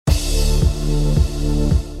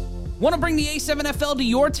Want to bring the A7FL to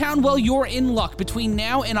your town? Well, you're in luck. Between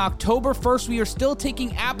now and October 1st, we are still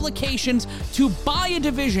taking applications to buy a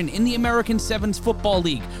division in the American Sevens Football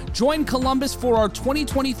League. Join Columbus for our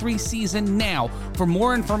 2023 season now. For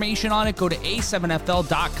more information on it, go to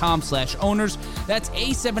a7fl.com/owners. That's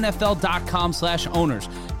a7fl.com/owners.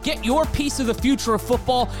 Get your piece of the future of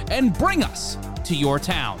football and bring us to your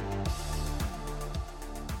town.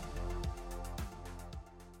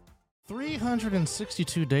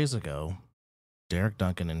 362 days ago, Derek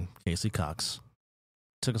Duncan and Casey Cox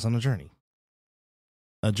took us on a journey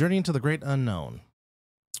into the great unknown,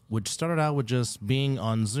 which started out with just being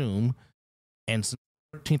on Zoom, and since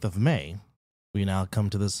the 13th of May, we now come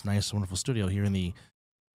to this nice, wonderful studio here in the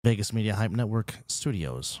Vegas Media Hype Network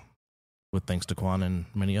studios, with thanks to Quan and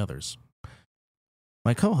many others.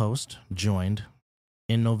 My co-host joined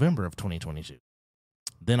in November of 2022.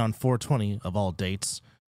 Then on 4/20 of all dates,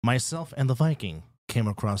 myself and the Viking came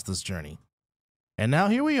across this journey. And now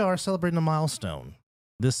here we are celebrating a milestone.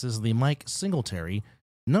 This is the Mike Singletary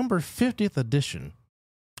number 50th edition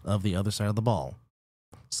of The Other Side of the Ball.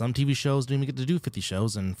 Some TV shows don't even get to do 50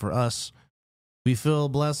 shows, and for us, we feel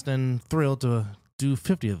blessed and thrilled to do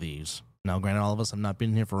 50 of these. Now, granted, all of us have not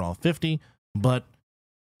been here for all 50, but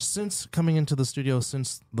since coming into the studio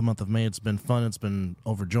since the month of May, it's been fun, it's been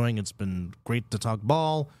overjoying, it's been great to talk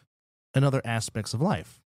ball and other aspects of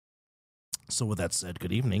life. So with that said,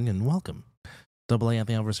 good evening and welcome. Double A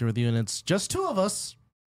Anthony Alvarez here with you, and it's just two of us,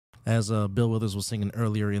 as Bill Withers was singing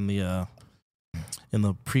earlier in the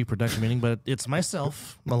pre-production meeting, but it's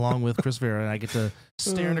myself along with Chris Veira, and I get to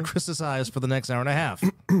stare into Chris's eyes for the next hour and a half.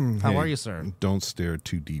 How are you, sir? Don't stare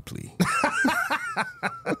too deeply.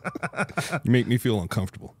 You make me feel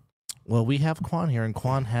uncomfortable. Well, we have Quan here, and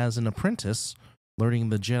Quan has an apprentice learning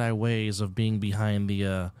the Jedi ways of being behind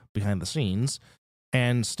the scenes.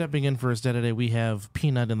 And stepping in for his day today, we have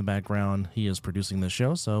Peanut in the background. He is producing the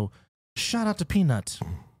show, so shout out to Peanut,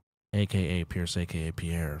 a.k.a. Pierce, a.k.a.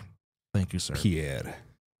 Pierre. Thank you, sir. Pierre.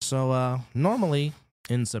 So normally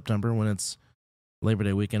in September, when it's Labor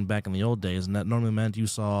Day weekend back in the old days, and that normally meant you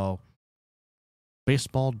saw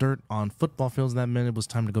baseball dirt on football fields, and that meant it was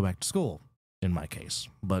time to go back to school, in my case.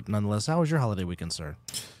 But nonetheless, how was your holiday weekend, sir?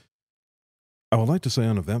 I would like to say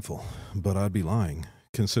uneventful, but I'd be lying.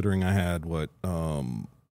 Considering I had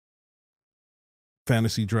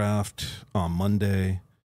fantasy draft on Monday,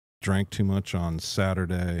 drank too much on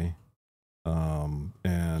Saturday,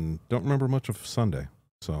 and don't remember much of Sunday.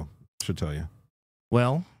 So should tell you.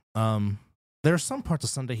 Well, there are some parts of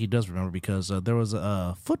Sunday he does remember because there was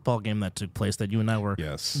a football game that took place that you and I were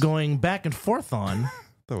going back and forth on.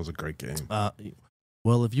 That was a great game.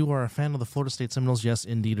 Well, if you are a fan of the Florida State Seminoles, yes,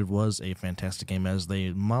 indeed, it was a fantastic game as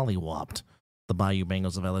they mollywopped the Bayou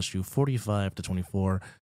Bengals of LSU 45-24,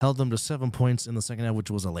 held them to 7 points in the second half, which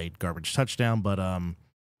was a late garbage touchdown. But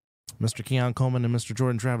Mr. Keon Coleman and Mr.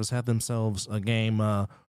 Jordan Travis had themselves a game.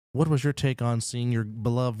 What was your take on seeing your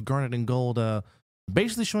beloved Garnet and Gold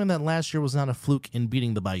basically showing that last year was not a fluke in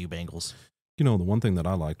beating the Bayou Bengals? You know, the one thing that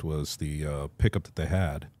I liked was the pickup that they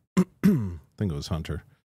had. I think it was Hunter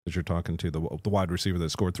that you're talking to, the wide receiver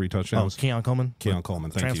that scored 3 touchdowns. Oh, Keon Coleman? Keon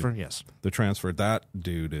Coleman, thank you. Transfer, yes. The transfer, that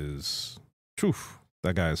dude is...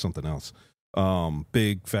 that guy is something else.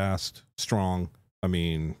 Big, fast, strong. I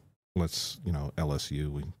mean,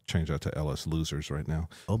 LSU. We change that to LS losers right now.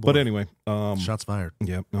 Oh boy. But anyway. Shots fired.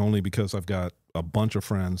 Yep. Only because I've got a bunch of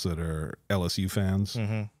friends that are LSU fans,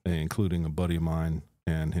 including a buddy of mine,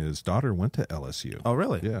 and his daughter went to LSU. Oh,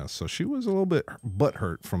 really? Yeah. So she was a little bit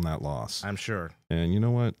butthurt from that loss. I'm sure. And you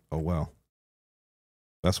know what? Oh, well.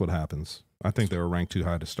 That's what happens. I think they were ranked too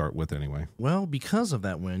high to start with anyway. Well, because of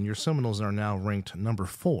that win, your Seminoles are now ranked number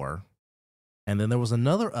 4. And then there was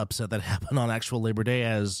another upset that happened on actual Labor Day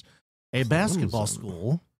as a basketball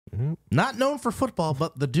school, not known for football,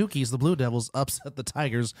 but the Dukies, the Blue Devils, upset the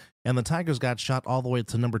Tigers, and the Tigers got shot all the way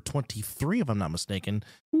to number 23, if I'm not mistaken.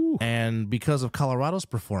 Ooh. And because of Colorado's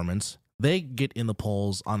performance, they get in the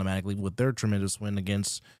polls automatically with their tremendous win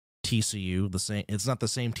against TCU. It's not the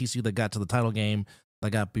same TCU that got to the title game, that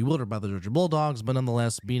got bewildered by the Georgia Bulldogs, but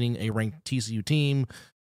nonetheless beating a ranked TCU team,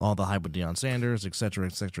 all the hype with Deion Sanders, et cetera,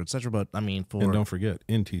 et cetera, et cetera. But, I mean, and don't forget,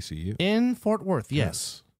 in TCU. In Fort Worth,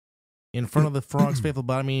 yes. In front of the Frogs faithful,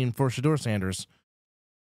 but I mean, for Shedeur Sanders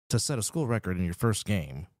to set a school record in your first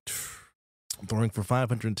game, throwing for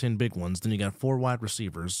 510 big ones, then you got 4 wide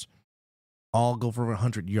receivers, all go for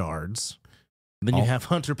 100 yards. Then you have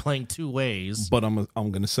Hunter playing 2 ways. But I'm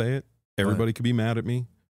going to say it. Everybody could be mad at me.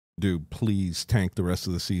 Dude, please tank the rest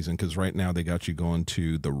of the season because right now they got you going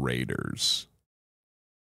to the Raiders.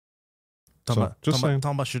 Talking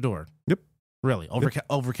about Shedeur. Yep. Really?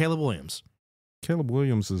 Over Caleb Williams? Caleb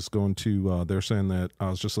Williams is going to. They're saying that I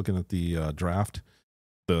was just looking at the draft,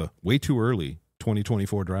 the way too early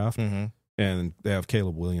 2024 draft, and they have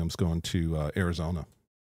Caleb Williams going to Arizona.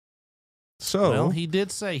 So, well, he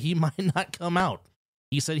did say he might not come out.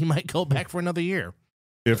 He said he might go back for another year.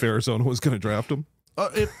 If Arizona was going to draft him,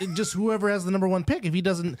 just whoever has the number one pick. If he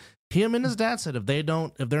doesn't, him and his dad said if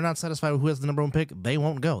they're not satisfied with who has the number one pick, they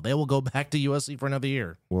won't go. They will go back to USC for another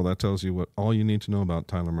year. Well, that tells you all you need to know about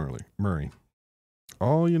Tyler Murray.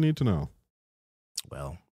 All you need to know.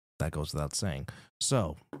 Well, that goes without saying.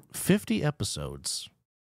 So, 50 episodes.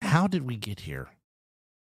 How did we get here?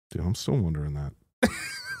 Dude, I'm still wondering that.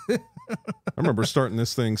 I remember starting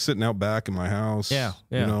this thing sitting out back in my house. Yeah.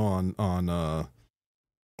 You know, on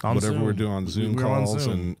whatever Zoom. we're doing on Zoom calls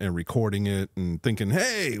and recording it and thinking,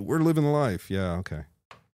 hey, we're living the life. Yeah, okay.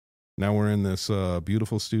 Now we're in this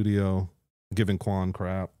beautiful studio giving Quan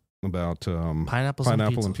crap about pineapples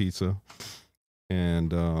and pizza. And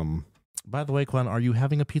by the way, Quan, are you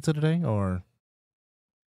having a pizza today or?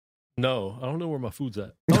 No, I don't know where my food's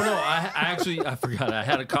at. Oh no, I forgot. I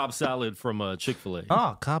had a Cobb salad from Chick-fil-A.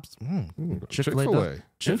 Oh, Cobb's Chick-fil-A.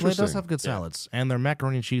 Chick-fil-A does have good salads, and their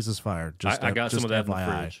macaroni and cheese is fire. I got some of that in the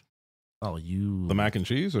fridge. Oh, the mac and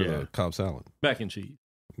cheese or the Cobb salad? Mac and cheese.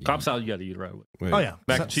 Cobb salad, you got to eat right away. Wait. Oh yeah,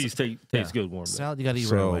 mac and cheese tastes good warm. Salad, you got to eat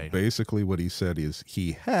right away. So basically, what he said is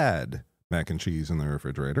he had mac and cheese in the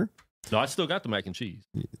refrigerator. No, I still got the mac and cheese.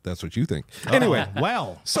 That's what you think. Anyway,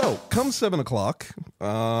 well, so come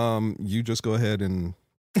 7:00, you just go ahead and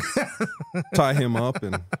tie him up,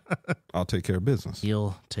 and I'll take care of business.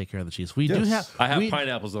 He'll take care of the cheese. I have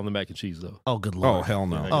pineapples on the mac and cheese though. Oh, good lord! Oh hell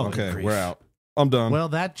no! Oh, okay, we're out. I'm done. Well,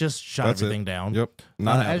 that just shot everything down. Yep.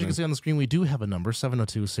 As you can see on the screen, we do have a number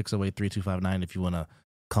 702-608-3259 if you want to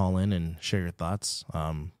call in and share your thoughts.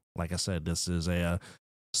 Like I said, this is a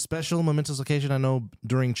special momentous occasion. I know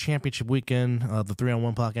during championship weekend, the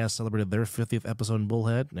 3-on-1 podcast celebrated their 50th episode in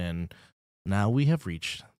Bullhead, and now we have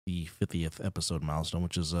reached the 50th episode milestone,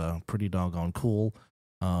 which is pretty doggone cool.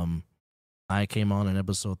 I came on in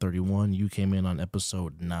episode 31. You came in on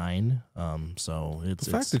episode 9. So it's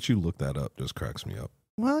the fact that you looked that up just cracks me up.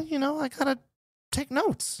 Well, I gotta take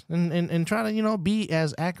notes and try to be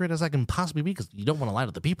as accurate as I can possibly be, because you don't want to lie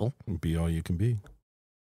to the people. Be all you can be.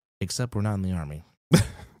 Except we're not in the Army.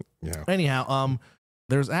 Yeah. Anyhow,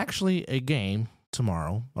 there's actually a game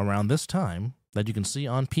tomorrow around this time that you can see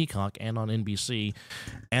on Peacock and on NBC.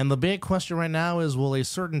 And the big question right now is, will a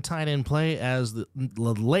certain tight end play? As the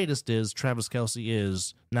latest is, Travis Kelce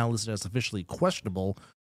is now listed as officially questionable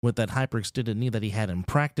with that hyperextended knee that he had in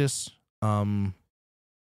practice. So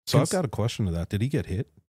I've got a question to that. Did he get hit?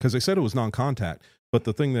 Because they said it was non-contact. But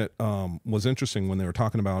the thing that was interesting when they were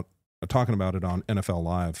talking about it on NFL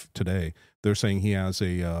Live today, they're saying he has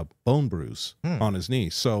a bone bruise on his knee.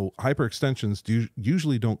 So hyperextensions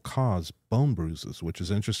usually don't cause bone bruises, which is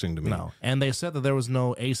interesting to me. No, and they said that there was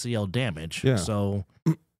no ACL damage. Yeah. So,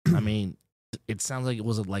 I mean, it sounds like it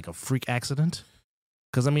was like a freak accident.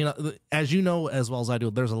 Because, I mean, as you know as well as I do,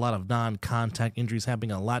 there's a lot of non-contact injuries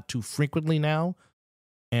happening a lot too frequently now.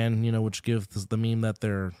 And, which gives the meme that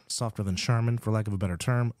they're softer than Charmin, for lack of a better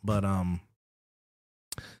term. But,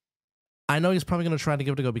 I know he's probably going to try to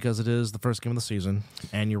give it a go because it is the first game of the season,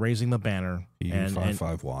 and you're raising the banner.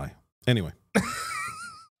 EU55Y. Anyway.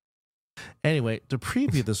 Anyway, to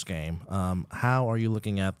preview this game, how are you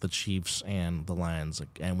looking at the Chiefs and the Lions?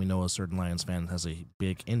 And we know a certain Lions fan has a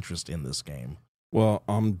big interest in this game. Well,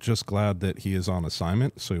 I'm just glad that he is on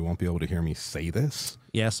assignment, so he won't be able to hear me say this.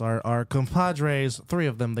 Yes, our compadres, 3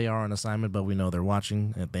 of them, they are on assignment, but we know they're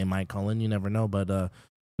watching. They might call in, you never know, but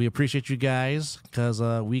we appreciate you guys, because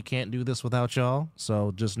we can't do this without y'all.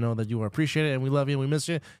 So just know that you are appreciated, and we love you, and we miss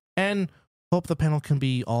you, and hope the panel can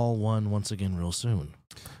be all one once again real soon.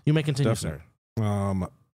 You may continue, Definitely.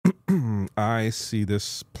 sir. I see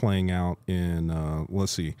this playing out in,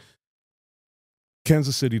 let's see.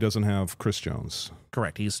 Kansas City doesn't have Chris Jones.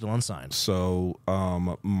 Correct. He's still unsigned. So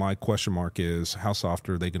my question mark is, how soft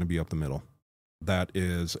are they going to be up the middle? That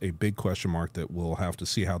is a big question mark that we'll have to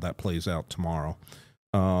see how that plays out tomorrow.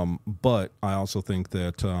 But I also think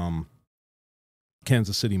that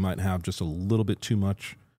Kansas City might have just a little bit too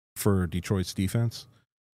much for Detroit's defense.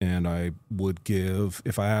 And I would give,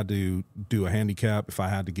 if I had to do a handicap, if I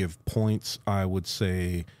had to give points, I would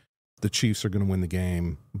say the Chiefs are going to win the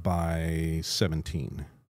game by 17.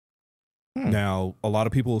 Now, a lot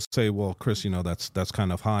of people will say, well, Chris, that's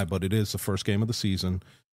kind of high, but it is the first game of the season.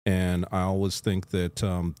 And I always think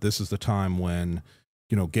that this is the time when,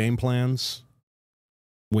 game plans,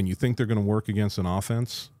 when you think they're going to work against an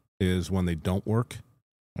offense, is when they don't work.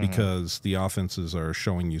 because the offenses are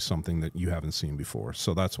showing you something that you haven't seen before.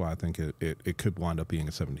 So that's why I think it could wind up being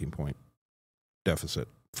a 17-point deficit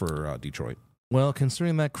for Detroit. Well,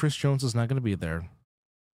 considering that Chris Jones is not going to be there,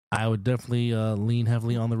 I would definitely lean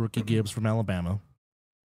heavily on the rookie Gibbs from Alabama.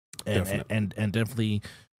 And definitely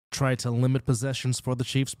try to limit possessions for the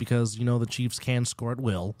Chiefs because, the Chiefs can score at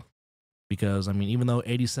will. Because, even though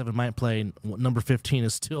 87 might play, number 15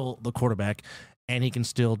 is still the quarterback, and he can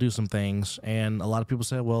still do some things. And a lot of people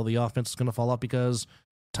say, well, the offense is going to fall off because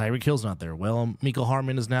Tyreek Hill's not there. Well, Mecole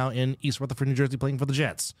Hardman is now in East Rutherford, New Jersey, playing for the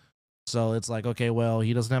Jets. So it's like, okay, well,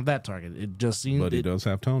 he doesn't have that target. It just seems, but he does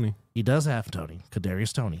have Tony. He does have Tony,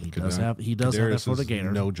 Kadarius Toney. He does have that for the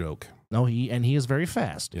Gators. No joke. No, he is very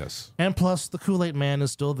fast. Yes, and plus the Kool-Aid Man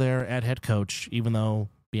is still there at head coach, even though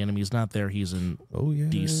the enemy's not there. He's in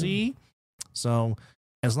DC. So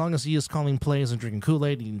as long as he is calling plays and drinking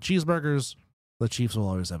Kool-Aid, eating cheeseburgers, the Chiefs will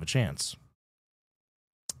always have a chance.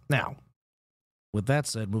 Now, with that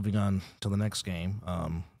said, moving on to the next game.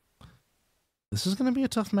 This is going to be a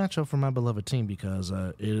tough matchup for my beloved team because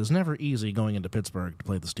it is never easy going into Pittsburgh to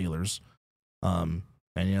play the Steelers. And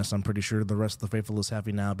yes, I'm pretty sure the rest of the faithful is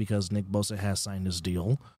happy now because Nick Bosa has signed his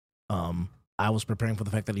deal. I was preparing for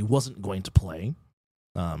the fact that he wasn't going to play.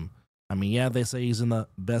 They say he's in the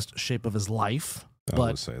best shape of his life. I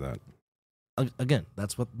would say that. Again,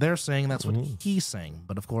 that's what they're saying. That's what he's saying.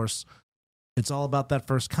 But, of course, it's all about that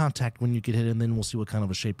first contact when you get hit, and then we'll see what kind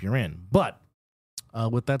of a shape you're in. But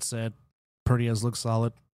with that said, Purdy has looked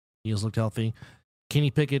solid. He has looked healthy. Kenny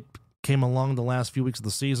Pickett came along the last few weeks of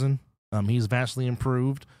the season. He's vastly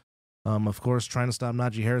improved. Of course, trying to stop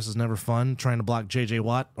Najee Harris is never fun. Trying to block TJ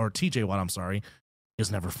Watt,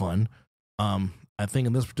 is never fun. I think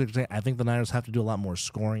in this particular day, I think the Niners have to do a lot more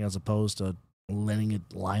scoring as opposed to letting it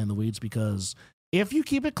lie in the weeds because if you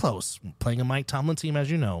keep it close, playing a Mike Tomlin team, as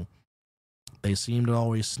you know, they seem to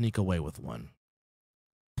always sneak away with one.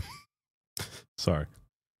 Sorry.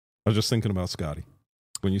 I was just thinking about Scotty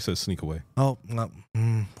when you said sneak away. Oh, well,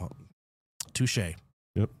 touche.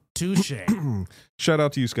 Yep. Touche. Shout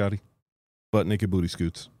out to you, Scotty. Butt naked booty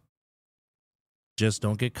scoots. Just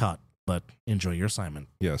don't get caught, but enjoy your assignment.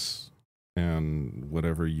 Yes. And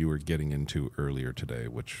whatever you were getting into earlier today,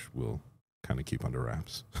 which we'll kind of keep under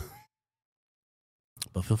wraps.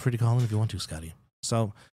 But feel free to call in if you want to, Scotty.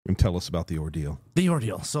 So, and tell us about the ordeal.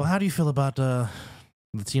 So how do you feel about the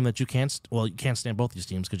team that you can't stand both these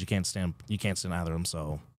teams because you can't stand either of them,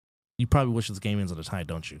 so you probably wish this game ends at a tie,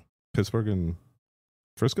 don't you? Pittsburgh and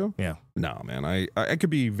Frisco? Yeah. No, man. I could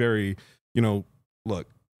be very, look,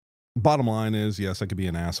 bottom line is, yes, I could be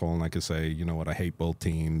an asshole and I could say, you know what, I hate both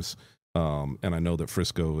teams. And I know that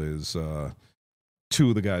Frisco is two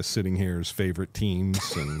of the guys sitting here's favorite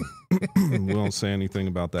teams, and we won't say anything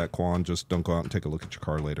about that, Quan. Just don't go out and take a look at your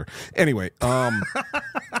car later. Anyway,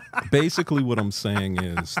 basically what I'm saying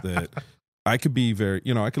is that I could be very,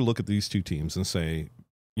 I could look at these two teams and say,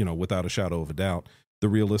 without a shadow of a doubt, the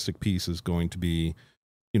realistic piece is going to be,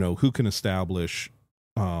 who can establish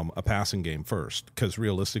a passing game first, because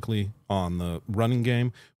realistically on the running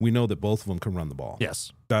game, we know that both of them can run the ball.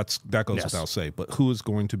 Yes. That goes without say, but who is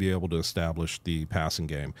going to be able to establish the passing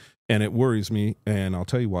game? And it worries me, and I'll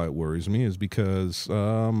tell you why it worries me is because,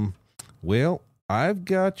 I've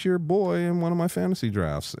got your boy in one of my fantasy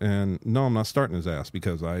drafts, and no, I'm not starting his ass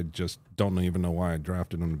because I just don't even know why I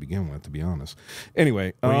drafted him to begin with, to be honest.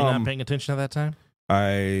 Anyway. Were you not paying attention at that time?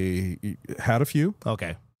 I had a few.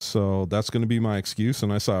 Okay. So that's going to be my excuse.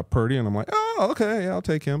 And I saw Purdy, and I'm like, oh, okay, yeah, I'll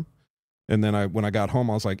take him. And then when I got home,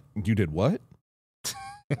 I was like, you did what?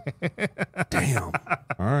 Damn.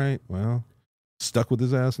 All right, well, stuck with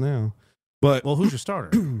his ass now. But well, who's your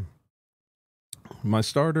starter? My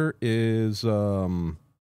starter is who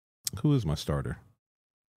is my starter?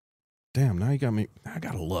 Damn, now you got me. I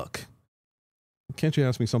got to look. Can't you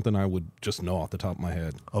ask me something I would just know off the top of my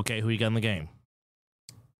head? Okay, who you got in the game?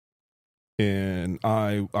 And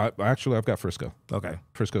I've got Frisco. Okay.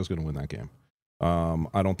 Frisco's going to win that game.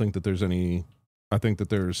 I don't think that there's any. I think that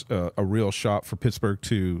there's a real shot for Pittsburgh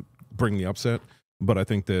to bring the upset, but I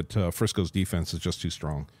think that Frisco's defense is just too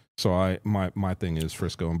strong. So my thing is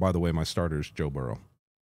Frisco. And by the way, my starter is Joe Burrow.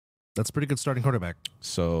 That's a pretty good starting quarterback.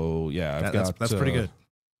 So yeah, that's pretty good.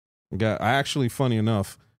 I actually, funny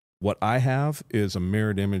enough, what I have is a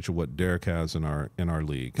mirrored image of what Derek has in our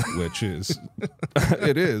league, which is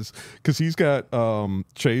it is because he's got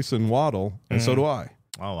Chase and Waddle, and so do I.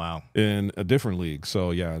 Oh wow! In a different league,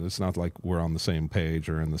 so yeah, it's not like we're on the same page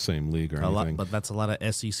or in the same league or anything. But that's a lot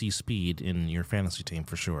of SEC speed in your fantasy team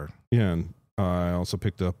for sure. Yeah, and I also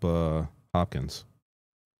picked up Hopkins.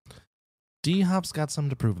 D-Hop's got something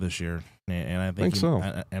to prove this year, and I think so.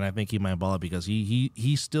 And I think he might ball it because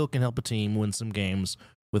he still can help a team win some games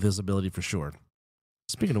with his ability for sure.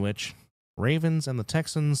 Speaking of which, Ravens and the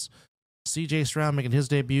Texans, C.J. Stroud making his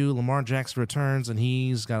debut, Lamar Jackson returns, and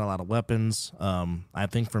he's got a lot of weapons. I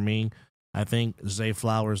think for me, I think Zay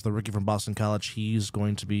Flowers, the rookie from Boston College, he's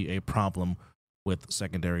going to be a problem with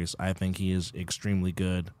secondaries. I think he is extremely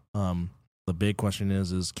good. The big question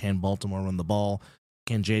is can Baltimore run the ball?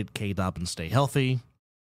 Can J.K. Dobbins stay healthy?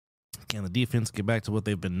 Can the defense get back to what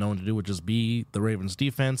they've been known to do, which is be the Ravens'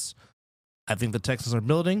 defense? I think the Texans are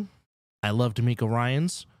building. I love D'Amico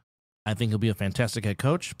Ryans. I think he'll be a fantastic head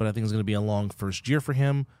coach, but I think it's going to be a long first year for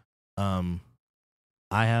him. I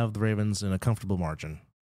have the Ravens in a comfortable margin.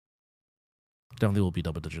 Definitely will be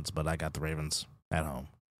double digits, but I got the Ravens at home.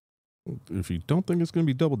 If you don't think it's going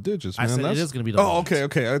to be double digits, man, I said that's... it is going to be double digits.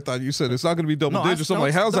 Okay. I thought you said it's not going to be double No, digits. I'm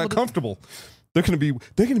like, how's that comfortable? They're going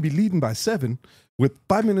to be leading by 7 with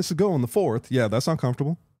 5 minutes to go in the fourth. Yeah, that's not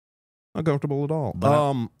comfortable. Not comfortable at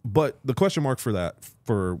all. But the question mark for that,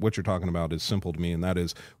 for what you're talking about, is simple to me, and that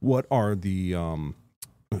is, what are the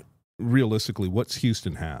realistically, what's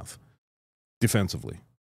Houston have defensively?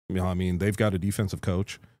 I mean, they've got a defensive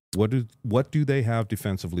coach. What do they have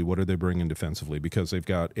defensively? What are they bringing defensively? Because they've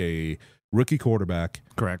got a rookie quarterback.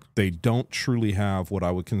 Correct. They don't truly have what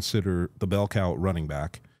I would consider the bell cow running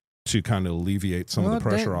back to kind of alleviate some of the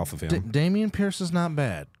pressure off of him. Damian Pierce is not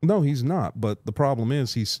bad. No, he's not. But the problem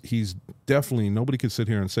is he's definitely, nobody could sit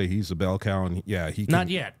here and say he's a bell cow. And he can, not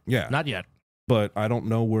yet. Yeah, not yet. But I don't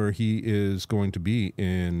know where he is going to be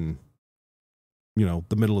in,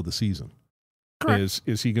 the middle of the season. Correct.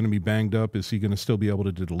 Is he going to be banged up? Is he going to still be able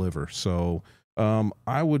to deliver? So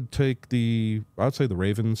I would say the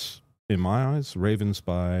Ravens, in my eyes, Ravens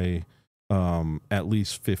by at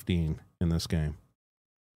least 15 in this game.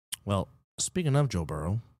 Well, speaking of Joe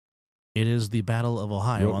Burrow, it is the Battle of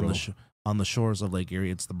Ohio on the shores of Lake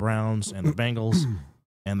Erie. It's the Browns and the Bengals,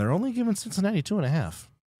 and they're only giving Cincinnati 2.5.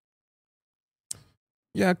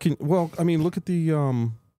 Yeah, look at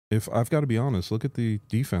the if I've got to be honest, look at the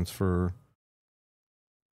defense for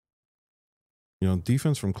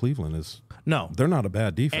defense from Cleveland is they're not a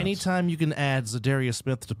bad defense. Anytime you can add Zadarius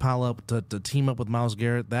Smith to pile up to team up with Myles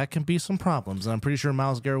Garrett, that can be some problems. And I'm pretty sure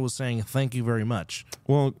Myles Garrett was saying thank you very much.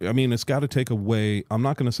 Well, I mean, it's got to take away. I'm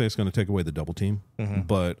not going to say it's going to take away the double team,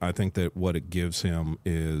 but I think that what it gives him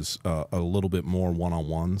is a little bit more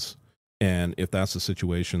one-on-ones. And if that's the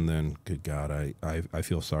situation, then good God, I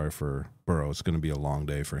feel sorry for Burrow. It's going to be a long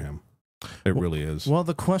day for him. It really is. Well,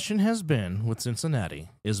 the question has been with Cincinnati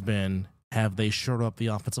have they shored up the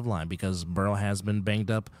offensive line? Because Burrow has been banged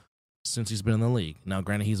up since he's been in the league. Now,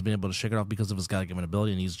 granted, he's been able to shake it off because of his God-given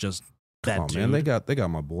ability, and he's just that dude. Man, they got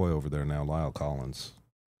my boy over there now, Lyle Collins.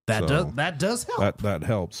 That does help. That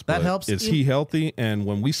helps. That helps. Is he healthy? And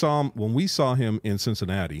when we saw him in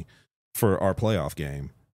Cincinnati for our playoff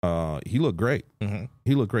game, he looked great. Mm-hmm.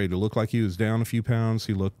 He looked great. It looked like he was down a few pounds.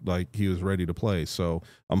 He looked like he was ready to play. So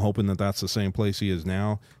I'm hoping that that's the same place he is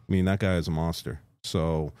now. I mean, that guy is a monster.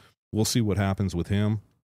 So we'll see what happens with him.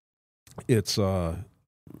 It's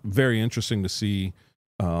very interesting to see.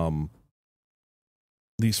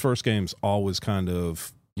 These first games always kind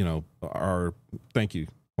of, are. Thank you,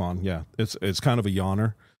 Juan. Yeah, it's kind of a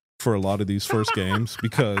yawner for a lot of these first games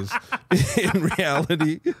because in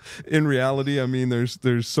reality, I mean,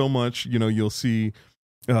 there's so much. You'll see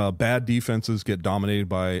bad defenses get dominated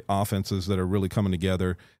by offenses that are really coming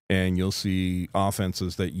together, and you'll see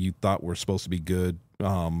offenses that you thought were supposed to be good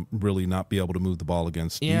really not be able to move the ball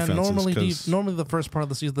against defenses. Normally the first part of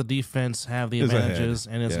the season, the defense have the advantages,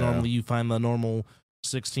 and it's normally you find the normal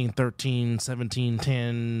 16-13,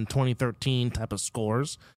 17-10, 20-13 type of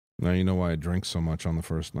scores. Now you know why I drink so much on the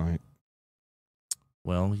first night.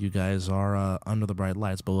 Well, you guys are under the bright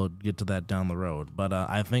lights, but we'll get to that down the road. But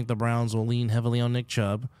I think the Browns will lean heavily on Nick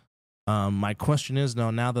Chubb. My question is,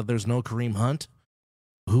 now that there's no Kareem Hunt,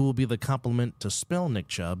 who will be the complement to spell Nick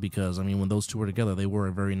Chubb? Because, I mean, when those two were together, they were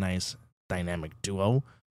a very nice dynamic duo.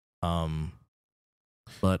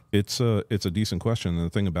 But it's a decent question. And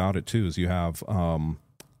the thing about it, too, is you have,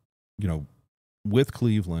 with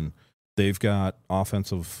Cleveland, they've got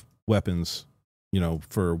offensive weapons,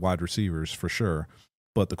 for wide receivers for sure.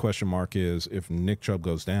 But the question mark is, if Nick Chubb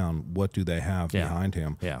goes down, what do they have behind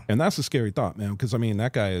him? Yeah. And that's a scary thought, man, because, I mean,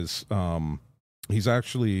 that guy is he's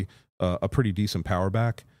actually a pretty decent power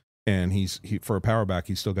back. And for a power back,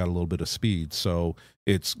 he's still got a little bit of speed. So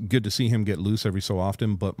it's good to see him get loose every so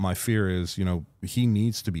often. But my fear is, he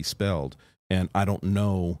needs to be spelled. And I don't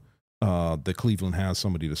know that Cleveland has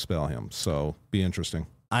somebody to spell him. So be interesting.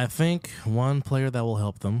 I think one player that will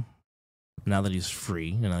help them, now that he's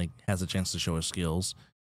free and like has a chance to show his skills,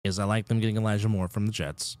 is I like them getting Elijah Moore from the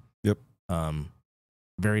Jets. Yep.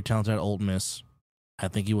 Very talented at Ole Miss. I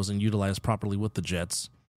think he wasn't utilized properly with the Jets.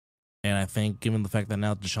 And I think given the fact that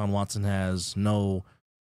now Deshaun Watson has no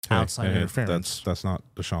outside interference. That's not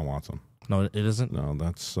Deshaun Watson. No, it isn't? No,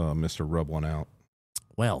 that's Mr. Rub One Out.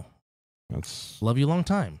 Well, that's love you long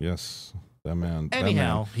time. Yes. That man.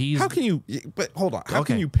 Anyhow, he's... How can you... But hold on. How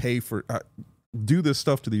can you pay for... do this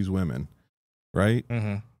stuff to these women, right?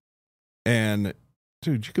 Mm-hmm. And,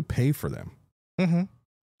 dude, you could pay for them. Mm-hmm.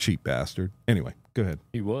 Cheap bastard. Anyway, go ahead.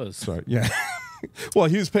 He was. Sorry. Yeah. Well,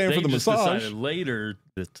 he was paying for the massage. Decided later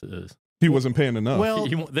that he wasn't paying enough. Well,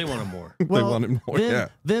 they wanted more. They wanted more.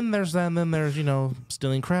 Then there's that. And then there's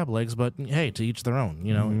stealing crab legs. But hey, to each their own.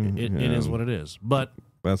 It is what it is. But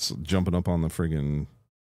that's jumping up on the friggin'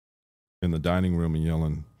 in the dining room and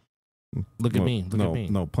yelling. Look at me! Look at me!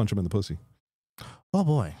 No, punch him in the pussy. Oh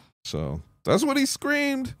boy! So that's what he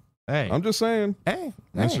screamed. Hey, I'm just saying. Hey,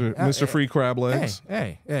 Mr. Free Crab Legs.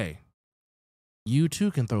 Hey. You too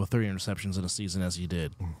can throw 30 interceptions in a season as he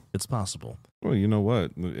did. It's possible. Well, you know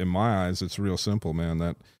what? In my eyes, it's real simple, man.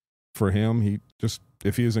 That for him,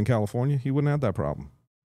 if he was in California, he wouldn't have that problem.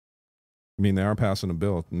 I mean, they are passing a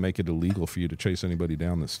bill and make it illegal for you to chase anybody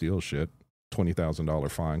down that steals shit. $20,000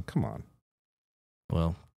 fine. Come on.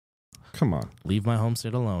 Well, come on. Leave my home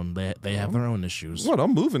state alone. They have their own issues. What?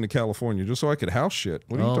 I'm moving to California just so I could house shit.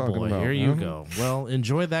 What are you talking about? Here you go. Well,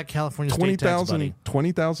 enjoy that California state tax, buddy.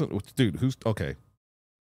 20,000? Dude, who's... Okay.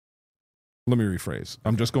 Let me rephrase.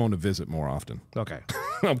 I'm just going to visit more often. Okay.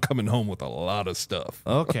 I'm coming home with a lot of stuff.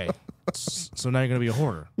 Okay. So now you're going to be a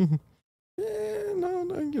hoarder.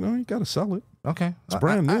 No, you got to sell it. Okay. It's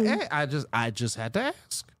brand new. I just had to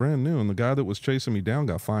ask. Brand new. And the guy that was chasing me down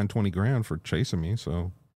got fined $20,000 for chasing me,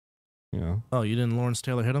 so... Yeah. Oh, you didn't Lawrence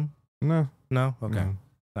Taylor hit him? No. No? Okay. No.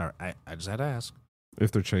 All right. I just had to ask.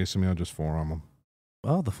 If they're chasing me, I'll just forearm them.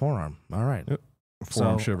 Oh, the forearm. All right. Yep.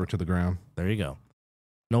 Forearm shiver to the ground. There you go.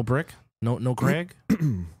 No Brick? No Craig?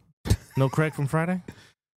 No Craig from Friday?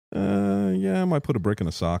 Yeah, I might put a brick in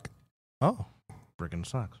a sock. Oh, brick in the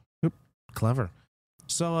socks. Yep. Clever.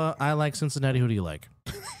 So I like Cincinnati. Who do you like?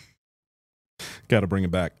 Got to bring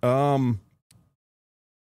it back. You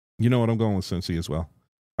know what? I'm going with Cincy as well.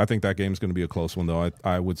 I think that game's going to be a close one, though.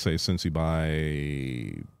 I would say Cincy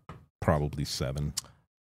by probably 7.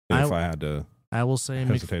 If I had to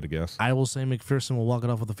hesitate to guess. I will say McPherson will walk it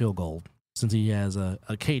off with a field goal since he has a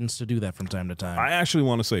cadence to do that from time to time. I actually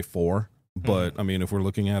want to say 4, but I mean, if we're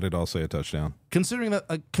looking at it, I'll say a touchdown. Considering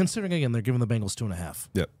again, they're giving the Bengals 2.5.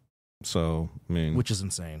 Yep. So, I mean, which is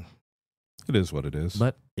insane. It is what it is.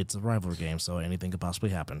 But it's a rivalry game, so anything could possibly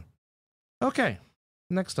happen. Okay,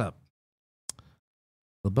 next up.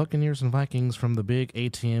 The Buccaneers and Vikings from the big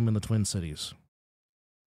ATM in the Twin Cities.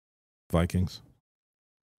 Vikings.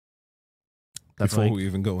 Before we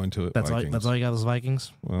even go into it, that's all you got is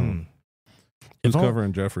Vikings? Well, who's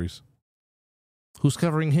covering Jeffries? Who's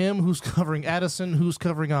covering him? Who's covering Addison? Who's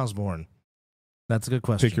covering Osborne? That's a good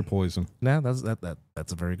question. Pick your poison. Yeah,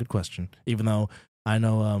 that's a very good question. Even though I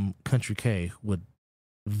know Country K would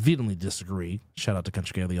vehemently disagree. Shout out to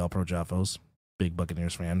Country K of the All Pro Jaffos, big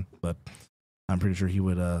Buccaneers fan, but I'm pretty sure he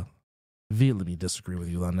would vehemently disagree with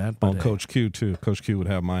you on that. But Coach Q too. Coach Q would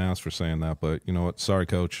have my ass for saying that, but you know what? Sorry,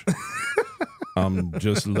 Coach. I'm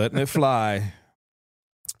just letting it fly.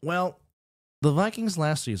 Well, the Vikings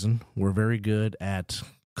last season were very good at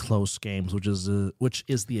close games, which is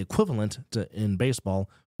the equivalent to in baseball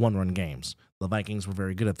 1-run games. The Vikings were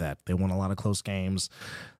very good at that. They won a lot of close games,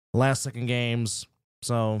 last-second games.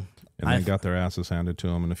 So and they got their asses handed to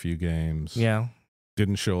them in a few games. Yeah.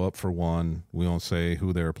 Didn't show up for one. We won't say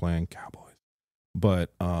who they were playing, Cowboys. But,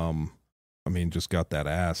 I mean, just got that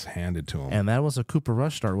ass handed to them. And that was a Cooper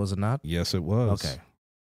Rush start, was it not? Yes, it was. Okay.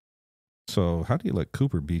 So how do you let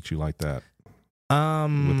Cooper beat you like that?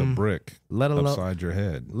 With a brick upside your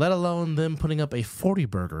head. Let alone them putting up a 40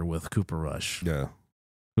 burger with Cooper Rush. Yeah.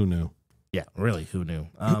 Who knew? Yeah, really, who knew?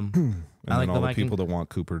 And I like then all the Viking... people that want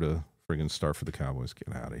Cooper to friggin' start for the Cowboys,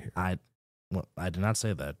 get out of here. I did not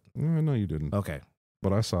say that. No, you didn't. Okay.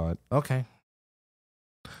 But I saw it. Okay.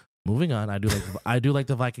 Moving on, I do like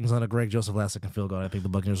the Vikings on a Greg Joseph last second field goal. I think the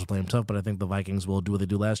Buccaneers will play them tough, but I think the Vikings will do what they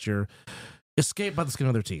do last year, escape by the skin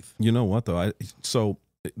of their teeth. You know what though? So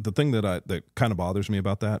the thing that kind of bothers me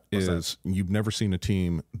about that is you've never seen a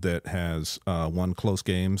team that has won close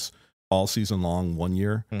games all season long 1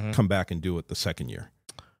 year come back and do it the second year.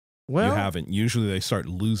 Well, you haven't. Usually they start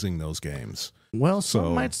losing those games. Well,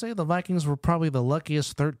 some might say the Vikings were probably the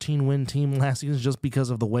luckiest 13-win team last season just because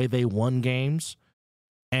of the way they won games.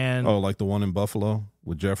 And like the one in Buffalo?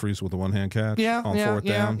 with Jeffries with the one-hand catch on fourth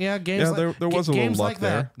down. Yeah, games there was a little luck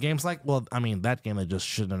there. Games like, well, I mean, that game they just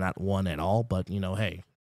should have not won at all. But, hey,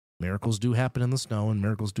 miracles do happen in the snow, and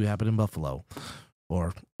miracles do happen in Buffalo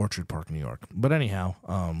or Orchard Park, New York. But anyhow.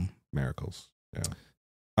 Miracles,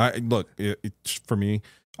 yeah. For me,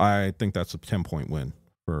 I think that's a 10-point win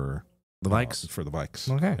for the Vikes. For the Vikes.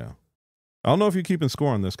 Okay. Yeah. I don't know if you're keeping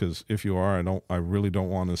score on this, because if you are, I really don't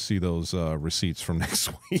want to see those receipts from next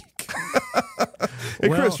week. Hey,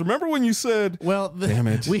 Chris, remember when you said, "Well, damn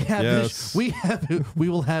it, we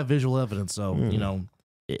will have visual evidence, so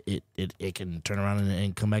it can turn around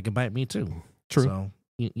and come back and bite me too." True. So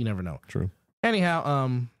you never know. True. Anyhow,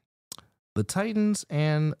 the Titans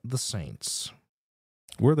and the Saints.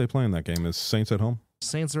 Where are they playing that game? Is Saints at home?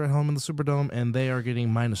 Saints are at home in the Superdome, and they are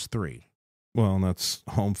getting -3. Well, and that's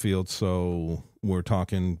home field, so we're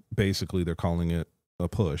talking basically they're calling it a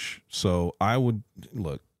push. So I would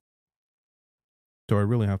look. Do I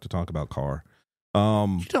really have to talk about Carr?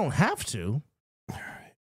 You don't have to.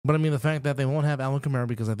 But I mean, the fact that they won't have Alvin Kamara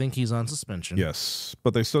because I think he's on suspension. Yes,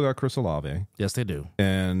 but they still got Chris Olave. Yes, they do.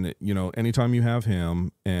 And anytime you have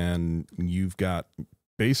him, and you've got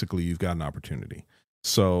an opportunity.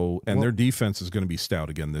 So, and their defense is going to be stout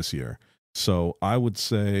again this year. So I would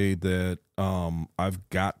say that I've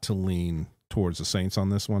got to lean towards the Saints on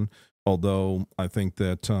this one. Although I think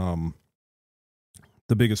that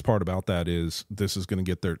the biggest part about that is this is going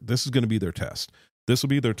to be their test. This will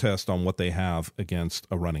be their test on what they have against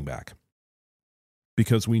a running back,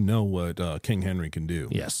 because we know what King Henry can do.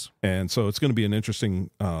 Yes. And so it's going to be an interesting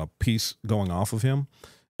piece going off of him.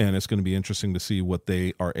 And it's going to be interesting to see what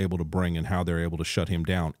they are able to bring and how they're able to shut him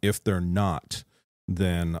down. If they're not,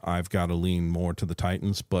 then I've got to lean more to the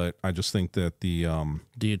Titans. But I just think that the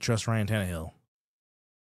do you trust Ryan Tannehill?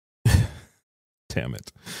 Damn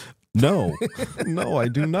it. No, no, I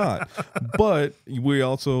do not. But we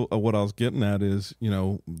also, what I was getting at is,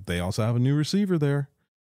 they also have a new receiver there.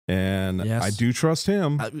 And yes. I do trust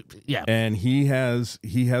him. Yeah. And he has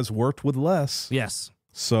worked with less. Yes.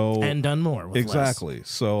 So and done more with exactly. less.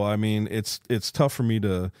 So I mean, it's tough for me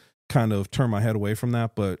to kind of turn my head away from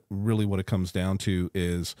that, but really what it comes down to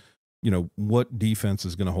is, what defense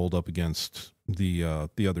is going to hold up against the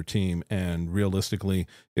other team. And realistically,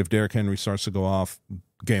 if Derrick Henry starts to go off,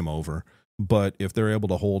 game over. But if they're able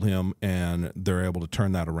to hold him and they're able to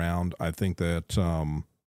turn that around, I think that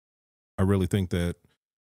I really think that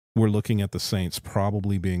we're looking at the Saints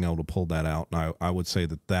probably being able to pull that out. And I would say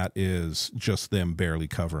that is just them barely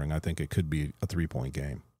covering. I think it could be a 3-point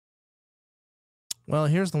game. Well,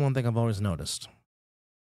 here's the one thing I've always noticed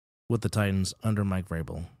with the Titans under Mike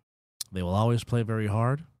Vrabel. They will always play very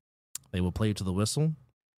hard. They will play to the whistle,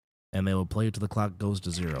 and they will play till the clock goes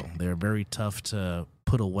to 0. They're very tough to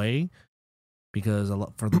put away because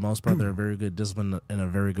for the most part, they're a very good discipline and a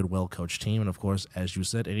very good, well-coached team. And, of course, as you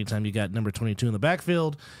said, anytime you got number 22 in the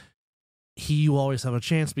backfield, you always have a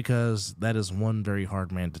chance because that is one very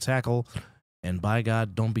hard man to tackle. And, by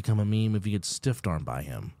God, don't become a meme if you get stiff-armed by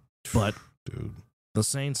him. But dude, the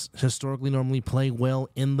Saints historically normally play well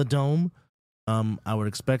in the dome. I would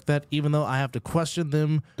expect that, even though I have to question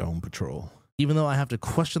them. Dome Patrol. Even though I have to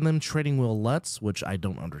question them trading Will Lutz, which I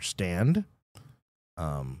don't understand.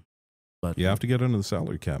 But you have to get under the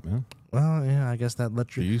salary cap, man. Well, yeah, I guess that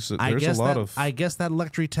luxury. I guess that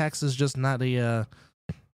luxury tax is just not a.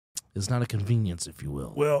 It's not a convenience, if you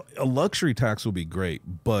will. Well, a luxury tax will be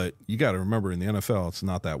great, but you got to remember in the NFL, it's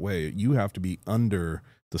not that way. You have to be under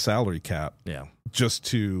the salary cap, just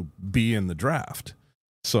to be in the draft.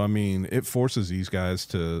 So I mean, it forces these guys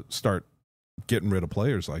to start getting rid of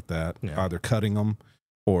players like that, either cutting them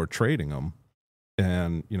or trading them.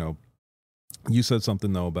 And you said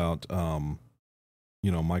something though about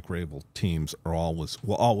Mike Vrabel teams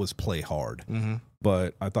will always play hard. Mm-hmm.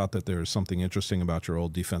 But I thought that there's something interesting about your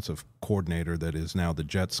old defensive coordinator that is now the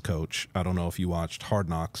Jets coach. I don't know if you watched Hard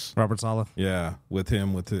Knocks. Robert Saleh. Yeah, with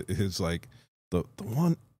him, with his like the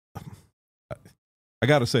one. I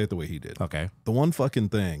got to say it the way he did. Okay. The one fucking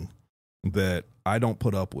thing that I don't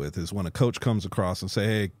put up with is when a coach comes across and say,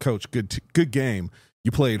 "Hey, coach, good game.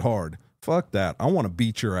 You played hard." Fuck that. I want to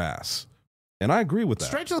beat your ass. And I agree with that.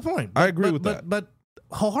 Straight to the point. I agree with that. But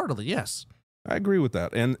wholeheartedly, yes. I agree with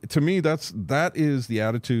that. And to me, that is the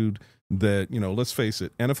attitude that, let's face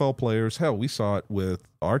it, NFL players, hell, we saw it with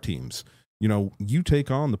our teams. You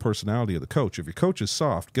take on the personality of the coach. If your coach is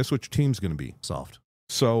soft, guess what your team's going to be? Soft.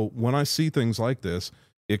 So when I see things like this,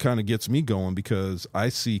 it kind of gets me going because I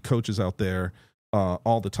see coaches out there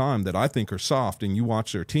all the time that I think are soft, and you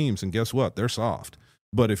watch their teams, and guess what? They're soft.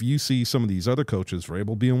 But if you see some of these other coaches,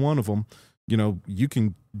 Vrabel being one of them, you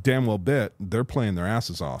can damn well bet they're playing their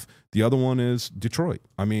asses off. The other one is Detroit.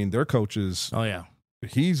 I mean, their coach is. Oh yeah.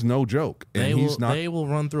 He's no joke, and They will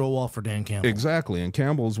run through a wall for Dan Campbell. Exactly, and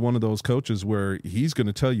Campbell is one of those coaches where he's going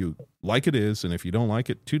to tell you like it is, and if you don't like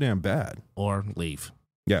it, too damn bad, or leave.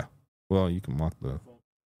 Yeah, well, you can walk the.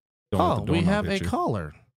 We have a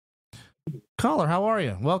caller. Caller, how are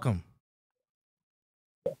you? Welcome.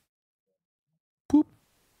 Poop.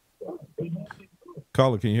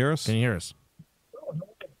 Caller, can you hear us? Can you hear us?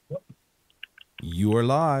 You are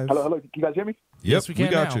live. Hello. Can you guys hear me? Yes, we can.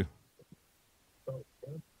 We got now. you.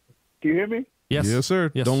 Can you hear me? Yes, sir.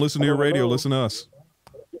 Yes. Don't listen to your radio. Listen to us.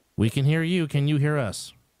 We can hear you. Can you hear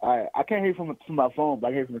us? All right. I can't hear from my phone, but I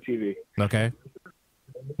can hear from the TV. Okay.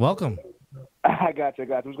 Welcome. I got you.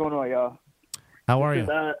 What's going on, y'all? How are you?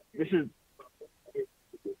 This is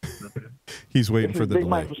He's waiting for the Big delay.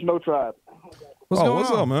 Mike from Snow Tribe. What's going what's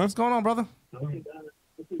on? up, man? What's going on, brother?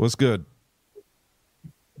 What's good?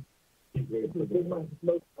 What's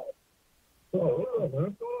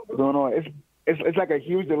going on? It's like a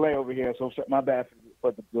huge delay over here, so my bad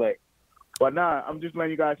for the delay. But nah, I'm just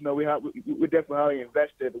letting you guys know we're definitely highly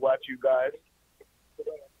invested to watch you guys.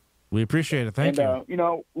 We appreciate it. Thank you.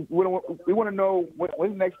 We want to know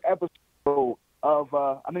when's the next episode of.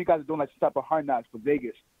 I know you guys are doing like some type of Hard Knocks for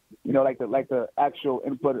Vegas. Like the actual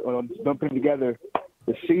input on them putting together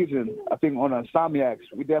the season. I think on Insomniacs,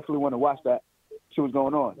 we definitely want to watch that. See what's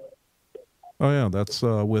going on. Oh yeah, that's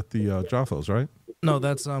with the Jaffos, right? No,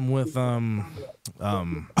 that's with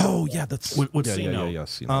Oh yeah, that's with yeah, Cino. yeah.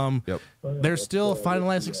 Cino. Yep. They're still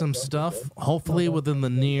finalizing some stuff. Hopefully within the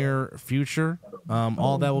near future,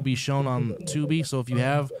 all that will be shown on Tubi. So if you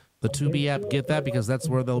have the Tubi app, get that because that's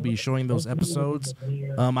where they'll be showing those episodes.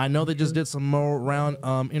 I know they just did some more round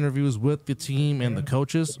interviews with the team and the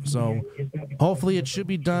coaches. So hopefully it should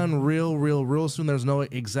be done real soon. There's no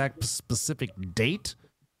exact specific date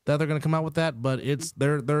that they're going to come out with that, but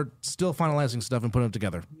they're still finalizing stuff and putting it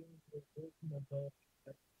together.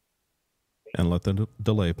 And let the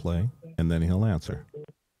delay play, and then he'll answer.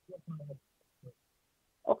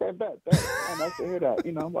 Okay, bet. Nice to hear that.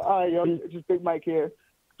 But all right, yo, it's just Big Mike here,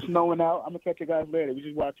 snowing out. I'm gonna catch you guys later. We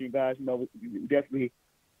just watching you guys. We're definitely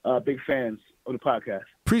big fans of the podcast.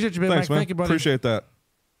 Appreciate you, Big Thanks, Mike. man. Thank you, buddy. Appreciate that.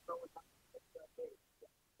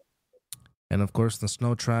 And of course, the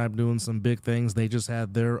Snow Tribe doing some big things. They just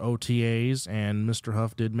had their OTAs, and Mr.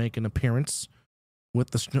 Huff did make an appearance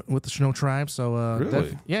with the Snow Tribe. So,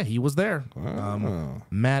 Really? yeah, he was there. Wow.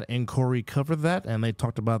 Matt and Corey covered that, and they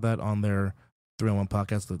talked about that on their 301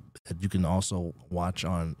 podcast that you can also watch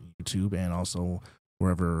on YouTube and also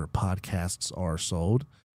wherever podcasts are sold.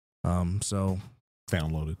 So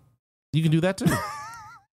Downloaded. you can do that too.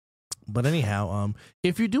 But anyhow,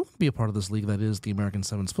 if you do want to be a part of this league that is the American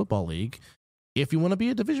Sevens Football League, if you want to be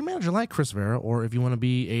a division manager like Chris Veira, or if you want to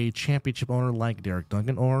be a championship owner like Derek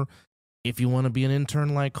Duncan, or if you want to be an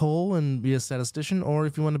intern like Cole and be a statistician, or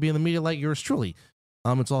if you want to be in the media like yours truly,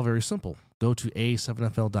 it's all very simple. Go to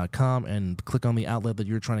a7fl.com and click on the outlet that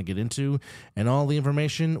you're trying to get into, and all the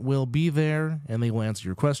information will be there, and they will answer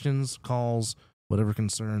your questions, calls, whatever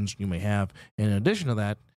concerns you may have. And in addition to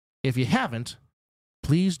that, if you haven't,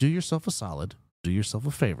 please do yourself a solid, do yourself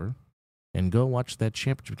a favor, and go watch that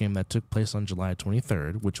championship game that took place on July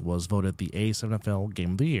 23rd, which was voted the A7FL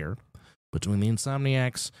Game of the Year between the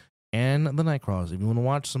Insomniacs and the Nightcrawlers. If you want to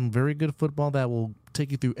watch some very good football that will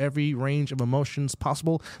take you through every range of emotions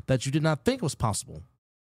possible that you did not think was possible,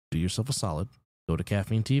 do yourself a solid. Go to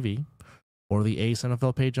Caffeine TV or the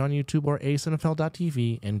A7FL page on YouTube or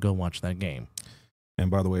asnfl.tv and go watch that game. And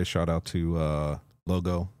by the way, shout out to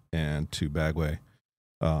Logo and to Bagway.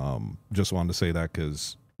 Just wanted to say that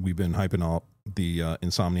because we've been hyping up the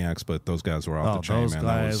Insomniacs, but those guys were off the chain, those man.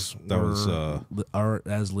 guys are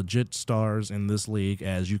as legit stars in this league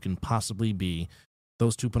as you can possibly be.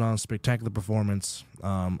 Those two put on a spectacular performance,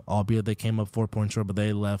 albeit they came up 4 points short, but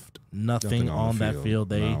they left nothing on that field.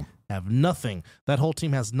 They have nothing. That whole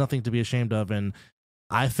team has nothing to be ashamed of, and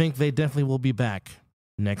I think they definitely will be back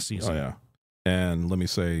next season. Oh, yeah. And let me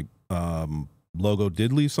say, Logo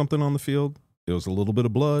did leave something on the field. It was a little bit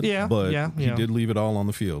of blood, but he did leave it all on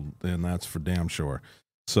the field, and that's for damn sure.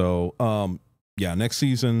 So, next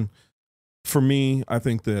season, for me, I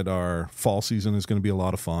think that our fall season is going to be a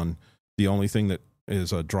lot of fun. The only thing that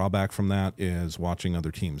is a drawback from that is watching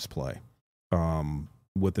other teams play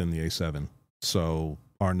within the A7. So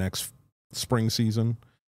our next spring season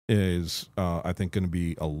is, I think, going to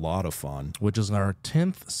be a lot of fun. Which is our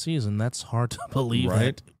 10th season. That's hard to believe,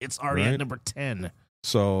 right? That it's already at number 10.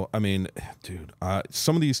 So, I mean, dude,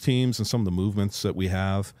 some of these teams and some of the movements that we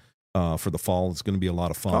have, for the fall. It's going to be a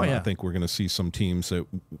lot of fun. Oh, yeah. I think we're going to see some teams that,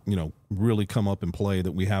 really come up and play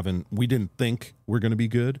that we didn't think were going to be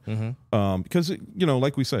good. Because,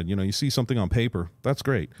 like we said, you see something on paper, that's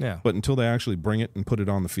great. Yeah. But until they actually bring it and put it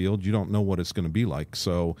on the field, you don't know what it's going to be like.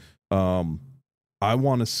 So I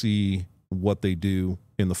want to see what they do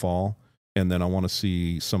in the fall, and then I want to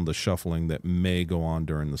see some of the shuffling that may go on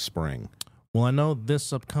during the spring. Well, I know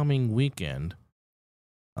this upcoming weekend,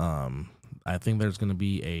 I think there's going to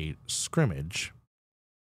be a scrimmage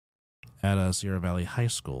at Sierra Valley High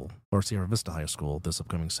School, or Sierra Vista High School, this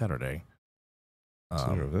upcoming Saturday.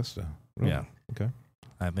 Sierra Vista? Really? Yeah. Okay.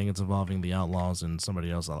 I think it's involving the Outlaws and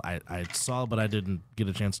somebody else. I saw, but I didn't get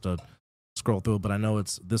a chance to scroll through it. But I know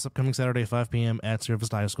it's this upcoming Saturday, 5 p.m. at Sierra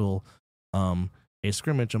Vista High School. A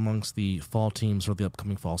scrimmage amongst the fall teams for the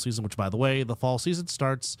upcoming fall season, which, by the way, the fall season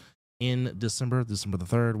starts in December the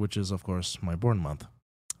 3rd, which is, of course, my born month.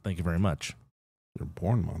 Thank you very much. Your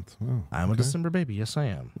born month. Oh, I'm a December baby. Yes, I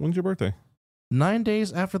am. When's your birthday? 9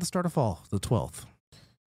 days after the start of fall, the 12th.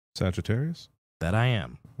 Sagittarius? That I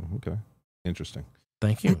am. Oh, okay. Interesting.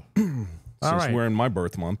 Thank you. All Since right. we're in my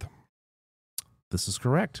birth month. This is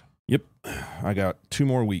correct. Yep. I got 2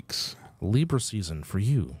 more weeks. Libra season for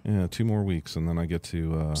you. Yeah, 2 more weeks, and then I get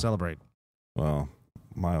to Celebrate. well,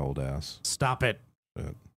 my old ass. Stop it.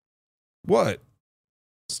 What?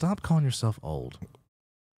 Stop calling yourself old.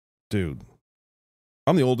 Dude.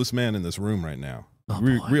 I'm the oldest man in this room right now. Oh,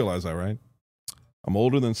 boy. Realize that, right? I'm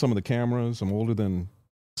older than some of the cameras. I'm older than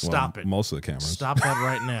Stop it. most of the cameras. Stop that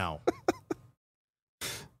right now.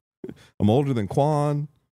 I'm older than Quan,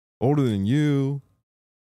 older than you.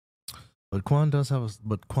 But Quan does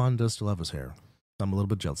still have his hair. I'm a little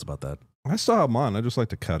bit jealous about that. I still have mine. I just like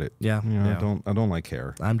to cut it. Yeah. I don't like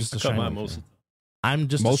hair. I'm just a I cut shiny. mine most of I'm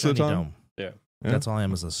just most a of shiny the time? dome. Yeah. That's all I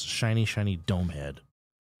am, is a shiny dome head.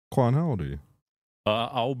 Quan, how old are you?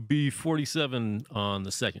 I'll be 47 on the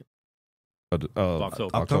 2nd of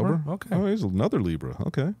October. October? Okay. Oh, he's another Libra.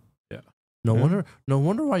 Okay. No Yeah.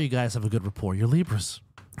 wonder why you guys have a good rapport. You're Libras.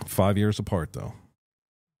 5 years apart, though.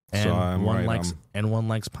 And So I'm one right. one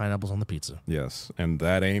likes pineapples on the pizza. Yes, and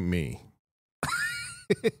that ain't me.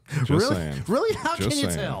 Just saying. Really? How Just can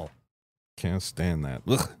you saying. tell? Can't stand that.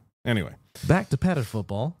 Ugh. Anyway. Back to padded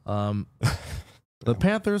football. The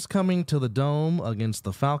Panthers coming to the Dome against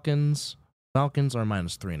the Falcons. Falcons are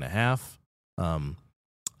 -3.5.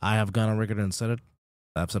 I have gone on record and said it.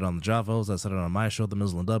 I've said it on the Javos. I said it on my show, the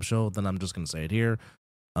Mizzle and Dub show. Then I'm just going to say it here.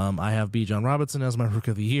 I have B. John Robinson as my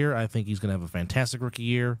Rookie of the Year. I think he's going to have a fantastic rookie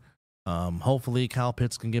year. Hopefully, Kyle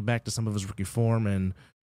Pitts can get back to some of his rookie form, and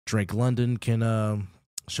Drake London can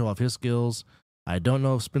show off his skills. I don't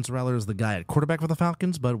know if Spencer Rattler is the guy at quarterback for the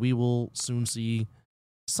Falcons, but we will soon see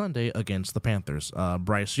Sunday against the Panthers.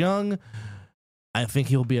 Bryce Young, I think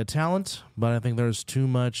he'll be a talent, but I think there's too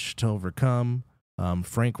much to overcome.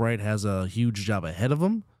 Frank Wright has a huge job ahead of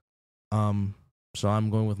him. So I'm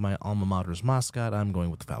going with my alma mater's mascot. I'm going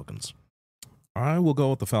with the Falcons. I will go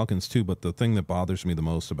with the Falcons too, but the thing that bothers me the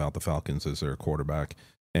most about the Falcons is their quarterback.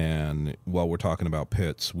 And while we're talking about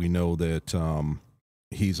Pitts, we know that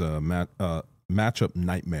he's a matchup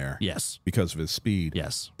nightmare. Yes. Because of his speed.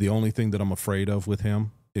 Yes. The only thing that I'm afraid of with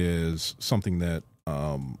him is something that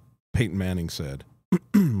Peyton Manning said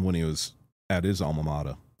when he was at his alma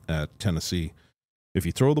mater at Tennessee. If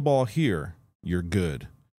you throw the ball here, you're good.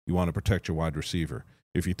 You want to protect your wide receiver.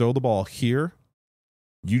 If you throw the ball here,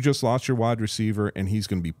 you just lost your wide receiver, and he's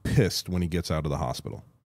going to be pissed when he gets out of the hospital.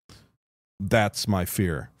 That's my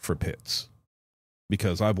fear for Pitts,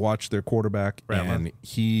 because I've watched their quarterback, and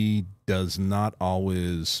he does not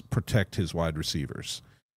always protect his wide receivers.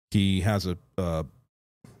 He has a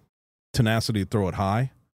tenacity to throw it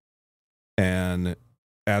high, and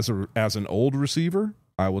as an old receiver,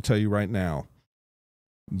 I will tell you right now,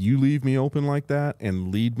 you leave me open like that and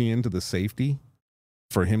lead me into the safety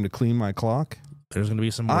for him to clean my clock, There's going to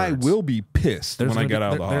be some words. I will be pissed when I get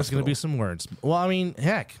out of the hospital. There's going to be some words. Well, I mean,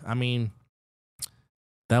 heck,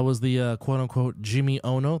 that was the quote-unquote Jimmy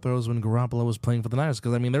Ono throws when Garoppolo was playing for the Niners.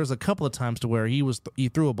 Because, there was a couple of times to where he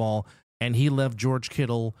threw a ball and he left George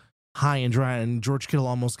Kittle high and dry, and George Kittle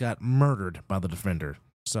almost got murdered by the defender.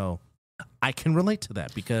 So I can relate to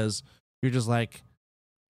that, because you're just like,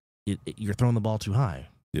 you're throwing the ball too high.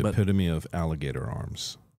 The epitome of alligator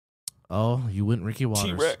arms. Oh, you went Ricky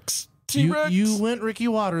Waters. T-Rex. You went Ricky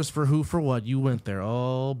Waters for who, for what? You went there.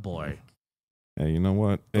 Oh, boy. Hey, you know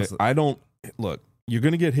what? I don't... Look, you're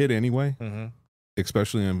going to get hit anyway,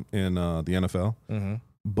 especially in the NFL. Mm-hmm.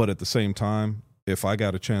 But at the same time, if I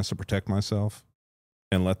got a chance to protect myself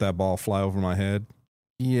and let that ball fly over my head,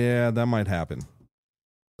 yeah, that might happen.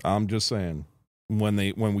 I'm just saying.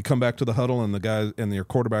 when we come back to the huddle and the guys and their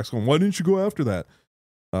quarterback's going, why didn't you go after that?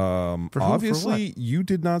 Obviously, you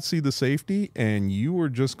did not see the safety, and you were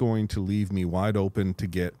just going to leave me wide open to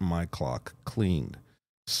get my clock cleaned.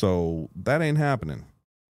 So that ain't happening.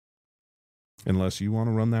 Unless you want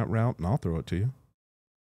to run that route, and I'll throw it to you.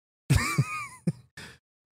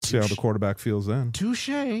 See how the quarterback feels then. Touche.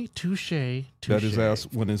 That his ass,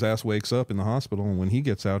 when his ass wakes up in the hospital, and when he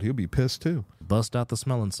gets out, he'll be pissed too. Bust out the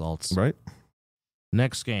smelling salts. Right.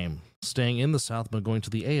 Next game, staying in the South, but going to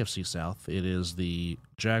the AFC South. It is the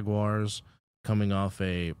Jaguars coming off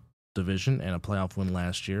a division and a playoff win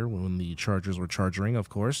last year when the Chargers were charging, of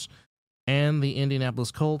course. And the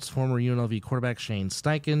Indianapolis Colts, former UNLV quarterback Shane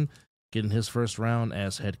Steichen, getting his first round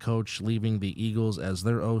as head coach, leaving the Eagles as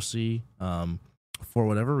their OC for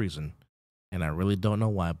whatever reason. And I really don't know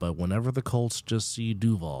why, but whenever the Colts just see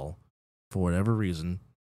Duval, for whatever reason,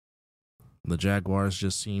 the Jaguars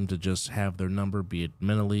just seem to just have their number, be it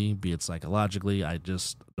mentally, be it psychologically. I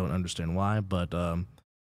just don't understand why, but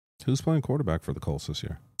who's playing quarterback for the Colts this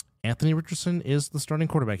year? Anthony Richardson is the starting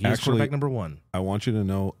quarterback. He's quarterback number 1. I want you to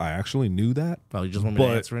know I actually knew that. Oh, you just want me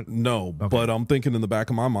to answer it? No, okay. But I'm thinking in the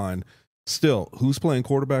back of my mind, still, who's playing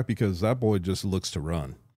quarterback? Because that boy just looks to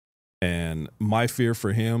run. And my fear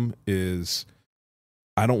for him is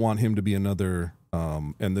I don't want him to be another,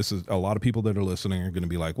 and this is a lot of people that are listening are going to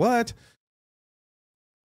be like, what?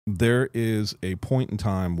 There is a point in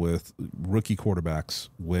time with rookie quarterbacks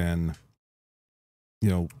when,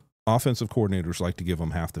 offensive coordinators like to give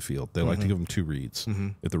them half the field. They like to give them 2 reads.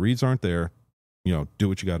 If the reads aren't there, do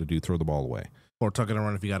what you got to do, throw the ball away. Or tuck it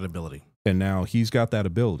around if you got ability. And now he's got that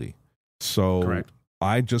ability. So correct.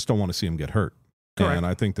 I just don't want to see him get hurt. Correct. And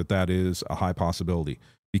I think that is a high possibility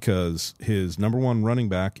because his number 1 running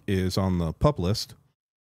back is on the PUP list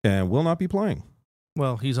and will not be playing.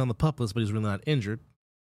 Well, he's on the PUP list, but he's really not injured.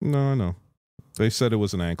 No, I know. They said it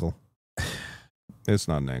was an ankle. It's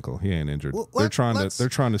not an ankle. He ain't injured. Well, they're trying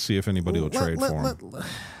to see if anybody will trade for him.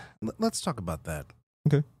 Let's talk about that.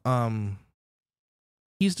 Okay.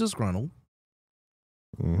 He's disgruntled.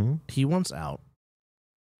 He wants out.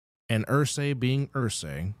 And Irsay being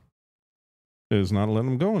Irsay is not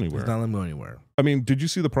letting him go anywhere. He's not letting him go anywhere. I mean, did you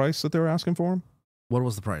see the price that they were asking for him? What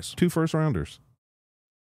was the price? 2 first-rounders.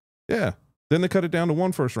 Yeah. Then they cut it down to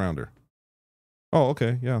 1 first-rounder. Oh,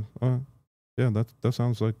 okay. Yeah. That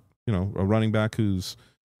sounds like, a running back who's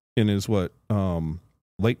in his late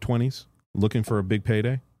 20s looking for a big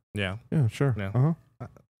payday. Yeah. Yeah, sure. Yeah. Yeah,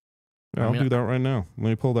 I'll do that right now. Let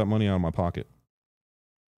me pull that money out of my pocket.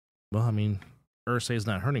 Well, I mean, Irsay's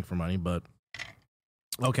not hurting for money, but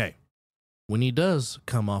okay. When he does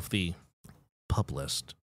come off the PUP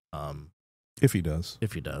list, if he does,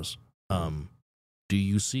 do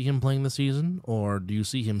you see him playing the season, or do you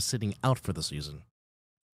see him sitting out for the season?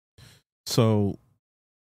 So,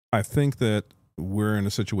 I think that we're in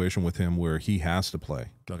a situation with him where he has to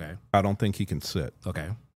play. Okay. I don't think he can sit. Okay.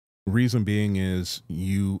 Reason being is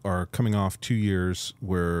you are coming off 2 years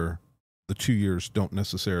where the 2 years don't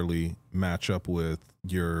necessarily match up with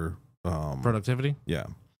your productivity. Yeah.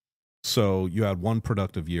 So you had 1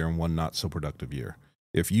 productive year and 1 not so productive year.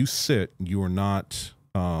 If you sit, you are not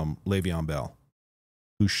Le'Veon Bell,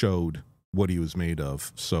 who showed what he was made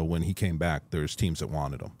of. So when he came back, there's teams that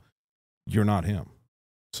wanted him. You're not him.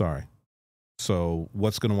 Sorry. So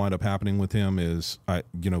what's going to wind up happening with him is,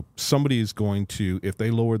 somebody's going to, if they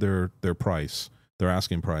lower their price, their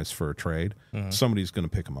asking price for a trade, somebody's going to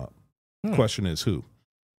pick him up. Question is who?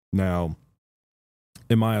 Now,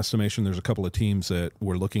 in my estimation, there's a couple of teams that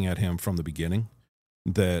were looking at him from the beginning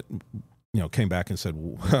that, came back and said,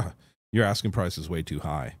 well, your asking price is way too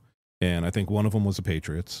high. And I think one of them was the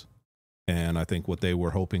Patriots. And I think what they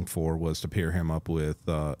were hoping for was to pair him up with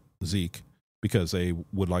Zeke because they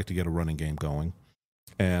would like to get a running game going.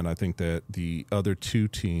 And I think that the other 2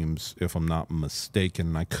 teams, if I'm not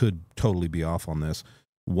mistaken, I could totally be off on this.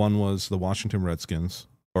 One was the Washington Redskins,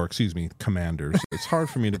 or excuse me, Commanders. It's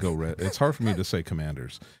hard for me to go It's hard for me to say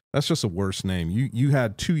Commanders. That's just a worse name. You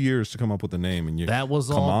had 2 years to come up with a name, and that was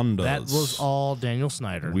Commandos. That was all Daniel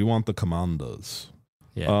Snyder. We want the Commandos.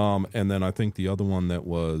 Yeah. And then I think the other one that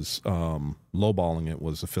was lowballing it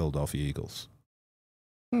was the Philadelphia Eagles.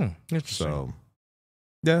 Interesting. So,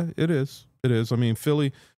 yeah, it is. It is. I mean,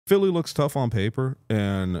 Philly looks tough on paper,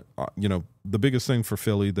 and the biggest thing for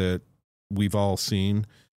Philly that we've all seen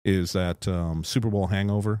is that Super Bowl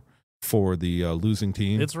hangover for the losing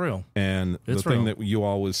team. It's real. And the thing that you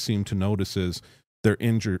always seem to notice is their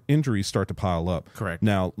injuries start to pile up. Correct.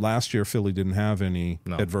 Now, last year Philly didn't have any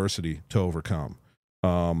adversity to overcome.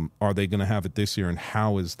 Are they going to have it this year, and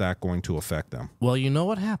how is that going to affect them? Well, you know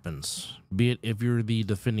what happens, be it if you're the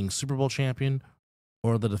defending Super Bowl champion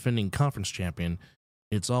or the defending conference champion,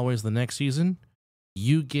 it's always the next season.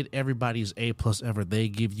 You get everybody's A+ ever. They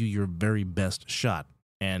give you your very best shot.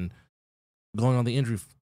 And going on the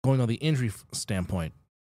injury standpoint,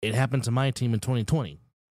 it happened to my team in 2020,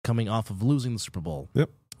 coming off of losing the Super Bowl. Yep.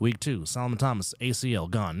 Week 2, Solomon Thomas, ACL,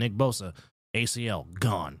 gone. Nick Bosa, ACL,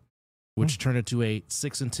 gone. Which turned into a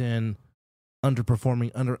 6-10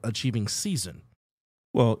 underachieving season.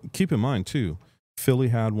 Well, keep in mind too, Philly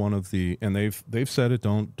had one of the, and they've said it.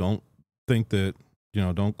 Don't think that,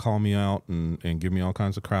 don't call me out and give me all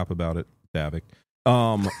kinds of crap about it, Davik.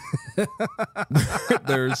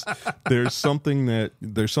 There's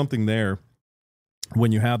something there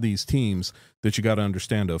when you have these teams that you got to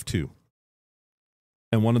understand of too.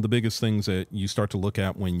 And one of the biggest things that you start to look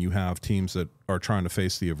at when you have teams that are trying to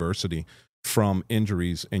face the adversity from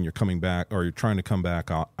injuries, and you're coming back, or you're trying to come back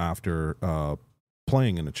after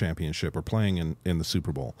playing in a championship or playing in the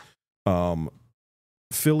Super Bowl.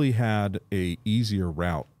 Philly had a easier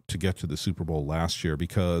route to get to the Super Bowl last year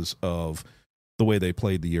because of the way they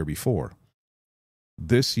played the year before.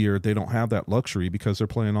 This year, they don't have that luxury because they're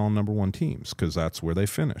playing all number one teams, because that's where they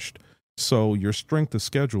finished. So your strength of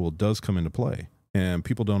schedule does come into play, and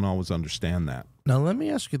people don't always understand that. Now, let me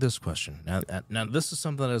ask you this question. Now, this is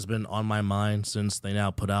something that has been on my mind since they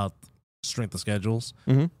now put out strength of schedules.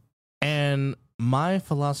 Mm-hmm. And my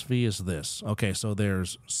philosophy is this. Okay, so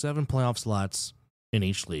there's 7 playoff slots in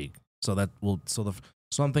each league. So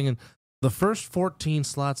I'm thinking the first 14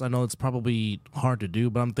 slots, I know it's probably hard to do,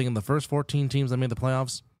 but I'm thinking the first 14 teams that made the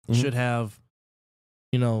playoffs should have,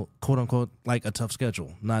 quote unquote, like a tough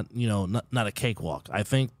schedule, not a cakewalk. I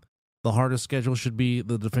think the hardest schedule should be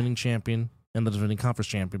the defending champion and the defending conference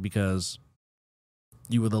champion, because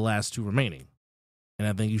you were the last 2 remaining. And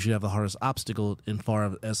I think you should have the hardest obstacle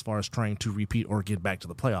as far as trying to repeat or get back to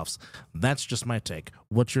the playoffs. That's just my take.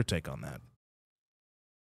 What's your take on that?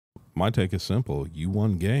 My take is simple. You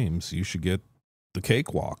won games, you should get the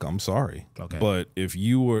cakewalk. I'm sorry. Okay. But if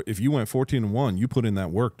you went 14-1, you put in that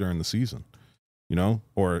work during the season,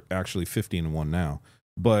 or actually 15-1 now.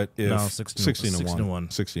 But if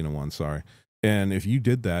 16-1, sorry. And if you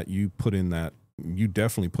did that, you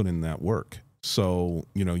definitely put in that work. So,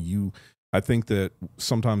 I think that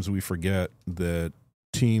sometimes we forget that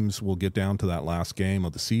teams will get down to that last game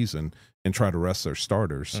of the season and try to rest their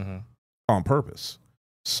starters on purpose.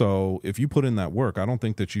 So if you put in that work, I don't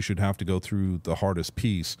think that you should have to go through the hardest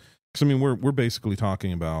piece. Because, we're basically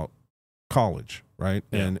talking about college, right?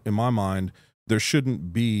 Yeah. And in my mind, there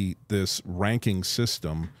shouldn't be this ranking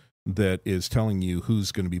system that is telling you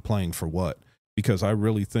who's going to be playing for what. Because I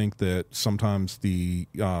really think that sometimes the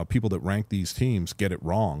people that rank these teams get it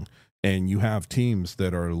wrong. And you have teams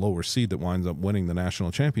that are a lower seed that winds up winning the national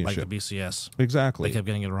championship. Like the BCS. Exactly. They kept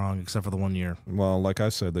getting it wrong except for the 1 year. Well, like I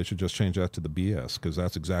said, they should just change that to the BS, because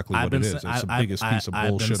that's exactly what it is. It's the biggest piece of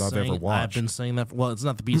bullshit I've ever watched. I've been saying that. Well, it's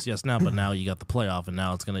not the BCS now, but now you got the playoff, and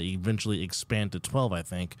now it's going to eventually expand to 12, I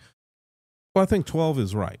think. Well, I think 12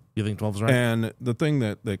 is right. You think 12 is right? And the thing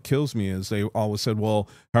that kills me is they always said, well,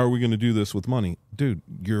 how are we going to do this with money? Dude,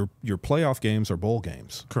 your playoff games are bowl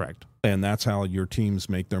games. Correct. And that's how your teams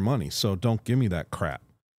make their money. So don't give me that crap.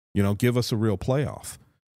 Give us a real playoff.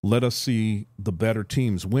 Let us see the better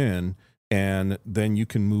teams win, and then you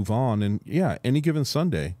can move on. And, yeah, any given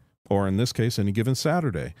Sunday, or in this case, any given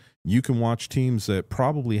Saturday, you can watch teams that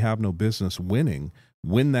probably have no business winning,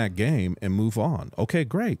 win that game, and move on. Okay,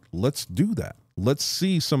 great. Let's do that. Let's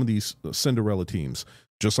see some of these Cinderella teams,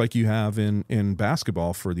 just like you have in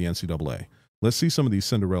basketball for the NCAA. Let's see some of these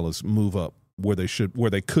Cinderellas move up where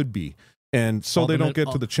they could be, and so they don't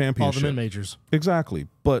get to the championship. All the mid-majors. Exactly.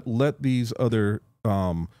 But let these other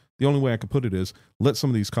the only way I could put it is let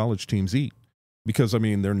some of these college teams eat, because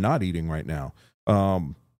they're not eating right now.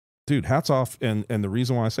 Dude, hats off, and the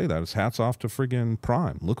reason why I say that is hats off to friggin'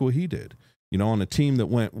 Prime. Look what he did. On a team that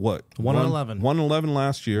went 1-11. 1-11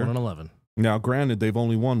 last year. 1-11. Now, granted, they've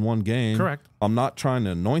only won one game. Correct. I'm not trying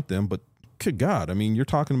to anoint them, but good God, you're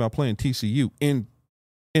talking about playing TCU in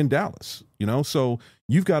Dallas, so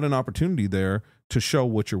you've got an opportunity there to show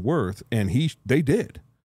what you're worth, and they did.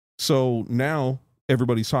 So now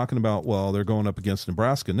everybody's talking about, well, they're going up against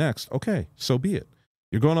Nebraska next. Okay, so be it.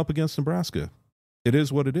 You're going up against Nebraska. It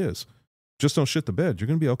is what it is. Just don't shit the bed. You're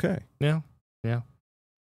going to be okay. Yeah.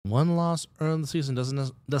 One loss early in the season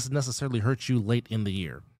doesn't necessarily hurt you late in the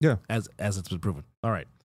year. Yeah, as it's been proven. All right,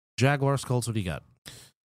 Jaguars, Colts. What do you got?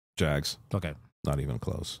 Jags. Okay, not even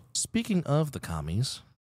close. Speaking of the commies.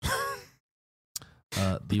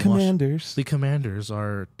 The Commanders. The Commanders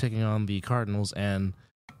are taking on the Cardinals, and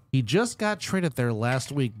he just got traded there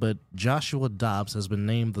last week, but Joshua Dobbs has been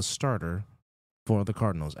named the starter for the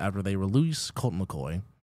Cardinals. After they release Colt McCoy,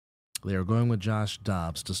 they are going with Josh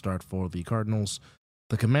Dobbs to start for the Cardinals.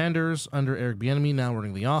 The Commanders, under Eric Bieniemy, now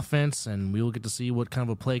running the offense, and we will get to see what kind of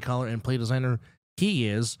a play caller and play designer he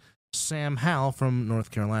is. Sam Howell from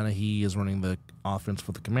North Carolina, he is running the offense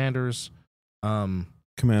for the Commanders.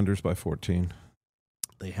 Commanders by 14.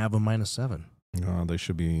 They have a -7.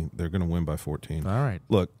 They're going to win by 14. All right.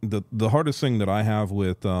 Look, the hardest thing that I have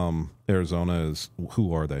with Arizona is,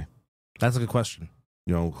 who are they? That's a good question.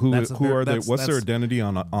 You know, who are they? What's their identity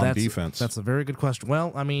on defense? That's a very good question.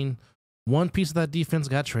 Well, I mean, one piece of that defense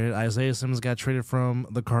got traded. Isaiah Simmons got traded from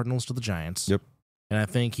the Cardinals to the Giants. Yep. And I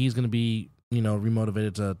think he's going to be,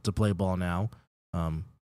 remotivated to play ball now.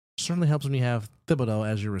 Certainly helps when you have Thibodeau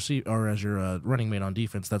as your as your running mate on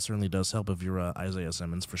defense. That certainly does help if you're Isaiah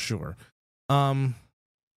Simmons for sure.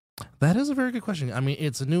 That is a very good question. I mean,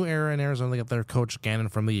 it's a new era in Arizona. They got their coach Gannon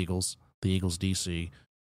from the Eagles DC.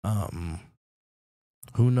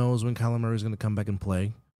 Who knows when Kyler Murray's going to come back and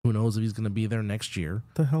play? Who knows if he's going to be there next year?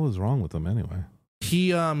 What the hell is wrong with him anyway? He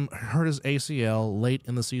hurt his ACL late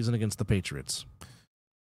in the season against the Patriots.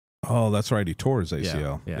 Oh, that's right. He tore his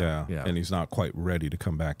ACL. Yeah. And he's not quite ready to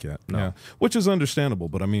come back yet. No. Yeah, which is understandable.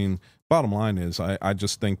 But, I mean, bottom line is I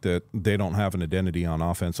just think that they don't have an identity on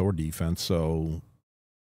offense or defense. So,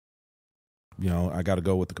 I got to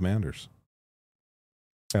go with the Commanders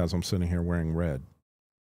as I'm sitting here wearing red.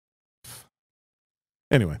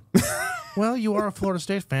 Anyway. Well, you are a Florida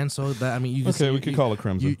State fan, so that you can we could call it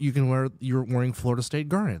crimson. You're wearing Florida State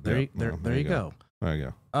garnet. There you go. There you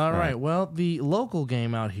go. All right. Well, the local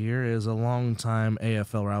game out here is a long-time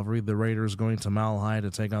AFL rivalry. The Raiders going to Mile High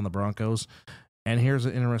to take on the Broncos. And here's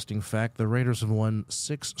an interesting fact. The Raiders have won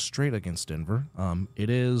 6 straight against Denver. It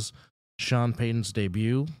is Sean Payton's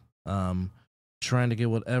debut. Trying to get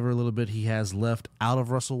whatever little bit he has left out of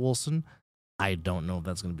Russell Wilson. I don't know if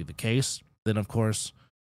that's going to be the case. Then, of course,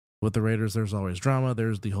 with the Raiders, there's always drama.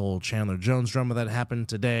 There's the whole Chandler Jones drama that happened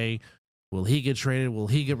today. Will he get traded? Will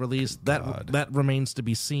he get released? That remains to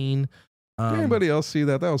be seen. Did anybody else see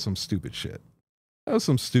that? That was some stupid shit.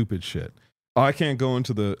 Oh, I can't go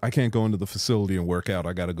into the facility and work out.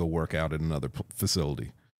 I got to go work out at another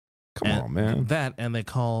facility. Come on, man. And they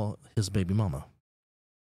call his baby mama.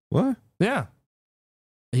 What? Yeah.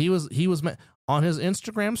 He was on his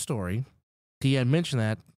Instagram story. He had mentioned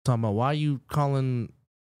that, talking about why you calling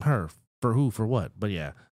her, for who, for what. But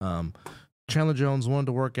yeah, Chandler Jones wanted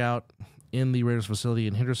to work out in the Raiders facility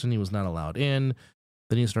in Henderson. He was not allowed in.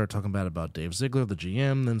 Then he started talking bad about Dave Ziegler, the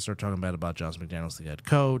GM. Then started talking bad about Josh McDaniels, the head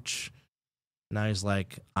coach. Now he's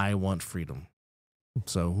like, I want freedom.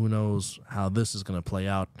 So who knows how this is going to play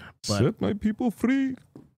out. But set my people free.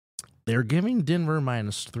 They're giving Denver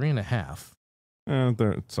 -3.5.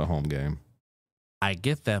 It's a home game. I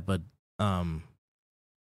get that, but Mile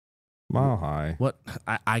High. What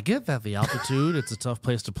I get that the altitude, it's a tough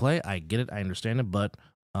place to play. I get it, I understand it, but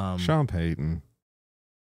Sean Payton.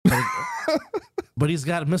 But he's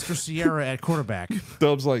got Mr. Sierra at quarterback.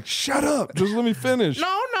 Dub's like, shut up, just let me finish.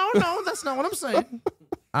 No, that's not what I'm saying.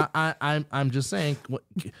 I'm just saying,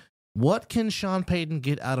 what can Sean Payton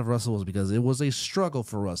get out of Russell Wilson? Because it was a struggle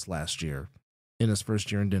for Russ last year in his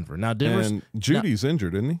first year in Denver. Now and Judy's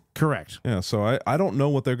injured, isn't he? Correct. Yeah, so I don't know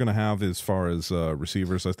what they're going to have as far as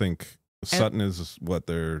receivers. I think Sutton is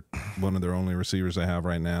one of their only receivers they have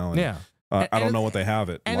right now. And, yeah. I don't know what they have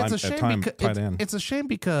at tight end. It's a shame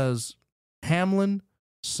because Hamlin,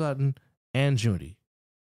 Sutton, and Judy,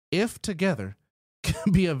 if together,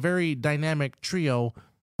 can be a very dynamic trio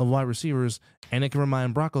of wide receivers, and it can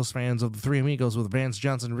remind Broncos fans of the Three Amigos with Vance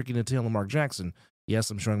Johnson, Ricky Nattiel, and Mark Jackson. Yes,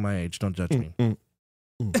 I'm showing my age. Don't judge me.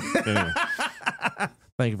 Anyway.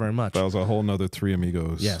 Thank you very much. That was a whole nother Three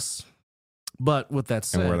Amigos. Yes. But with that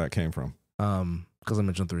said, and where that came from. Because I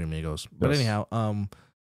mentioned Three Amigos. But Yes. anyhow,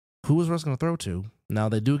 who was Russ going to throw to? Now,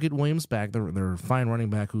 they do get Williams back. They're fine running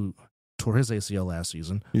back who tore his ACL last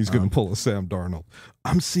season. He's going to pull a Sam Darnold.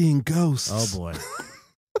 I'm seeing ghosts. Oh, boy.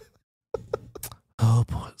 Oh,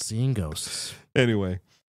 boy. Seeing ghosts. Anyway,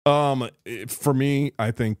 for me,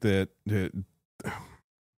 I think that,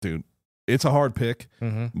 dude, it's a hard pick,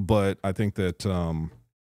 but I think that I'm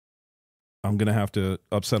going to have to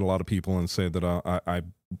upset a lot of people and say that I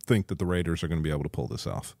think that the Raiders are going to be able to pull this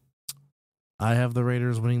off. I have the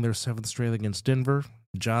Raiders winning their 7th straight against Denver.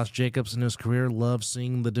 Josh Jacobs in his career loves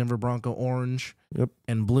seeing the Denver Bronco orange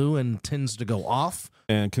and blue and tends to go off.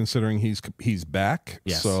 And considering he's back,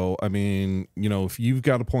 yes. So I mean, if you've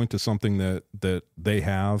got to point to something that they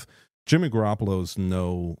have, Jimmy Garoppolo's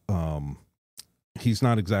he's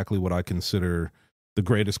not exactly what I consider the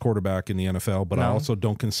greatest quarterback in the NFL, but I also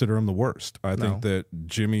don't consider him the worst. I think that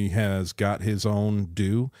Jimmy has got his own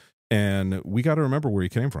due. And we got to remember where he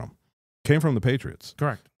came from. Came from the Patriots.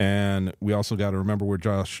 Correct. And we also got to remember where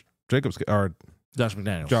Josh McDaniels,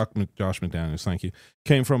 thank you,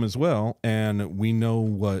 came from as well. And we know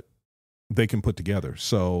what they can put together.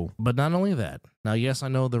 So, but not only that. Now, yes, I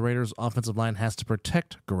know the Raiders' offensive line has to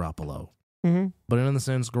protect Garoppolo. mm-hmm. But in a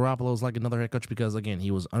sense, Garoppolo is like another head coach because, again,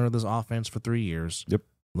 he was under this offense for 3 years. Yep.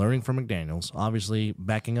 Learning from McDaniels, obviously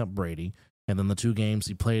backing up Brady. And then the 2 games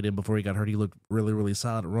he played in before he got hurt, he looked really, really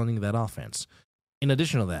solid at running that offense. In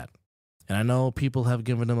addition to that, and I know people have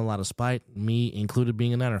given him a lot of spite, me included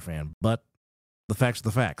being a Niner fan, but the facts are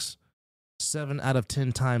the facts. 7 out of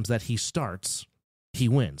 10 times that he starts, he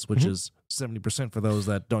wins, which is 70% for those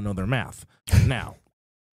that don't know their math. Now,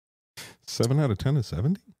 7 out of 10 is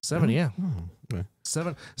 70? 70, yeah. Oh, okay.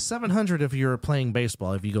 700 if you're playing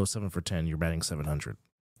baseball. If you go 7 for 10, you're batting 700.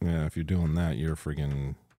 Yeah, if you're doing that, you're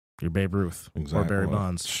friggin' You're Babe Ruth exactly, or Barry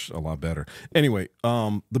Bonds. A lot better. Anyway,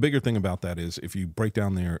 the bigger thing about that is if you break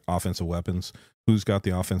down their offensive weapons, who's got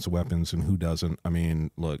the offensive weapons and who doesn't. I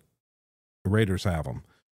mean, look, the Raiders have them.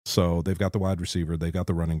 So they've got the wide receiver, they've got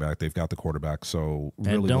the running back, they've got the quarterback. So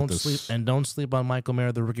really, don't sleep on Michael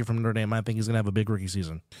Mayer, the rookie from Notre Dame. I think he's going to have a big rookie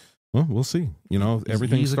season. Well, we'll see. You know,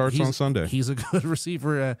 everything starts on Sunday. He's a good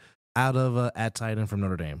receiver out of at tight end from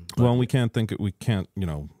Notre Dame. But, well, we can't. You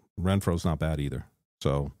know, Renfro's not bad either.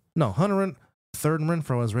 So no, third and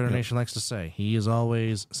Renfro, as Raider Nation likes to say. He is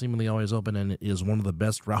seemingly always open and is one of the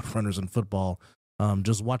best route runners in football.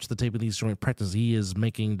 Just watch the tape of these joint practice. He is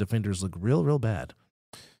making defenders look real, real bad.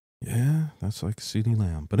 Yeah, that's like CeeDee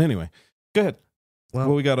Lamb. But anyway, go ahead. Well,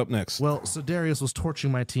 what we got up next? Well, so Darius was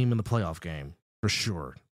torching my team in the playoff game, for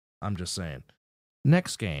sure. I'm just saying.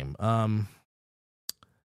 Next game.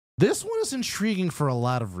 This one is intriguing for a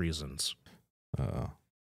lot of reasons.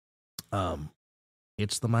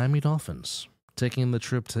 It's the Miami Dolphins taking the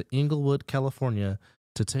trip to Inglewood, California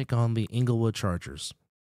to take on the Inglewood Chargers.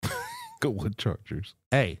 Inglewood Chargers.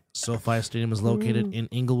 Hey, SoFi Stadium is located in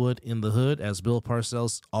Inglewood in the hood. As Bill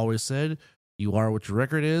Parcells always said, you are what your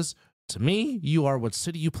record is. To me, you are what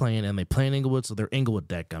city you play in, and they play in Inglewood, so they're Inglewood,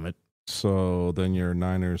 dadgummit. So then your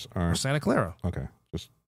Niners are... Or Santa Clara. Okay, just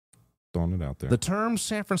throwing it out there. The term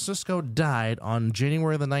San Francisco died on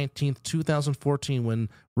January the 19th, 2014, when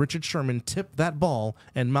Richard Sherman tipped that ball,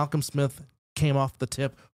 and Malcolm Smith came off the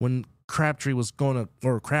tip when Crabtree was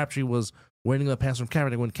waiting the pass from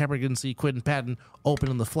Kaepernick when Kaepernick didn't see Quinton Patton open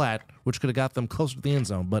in the flat, which could have got them closer to the end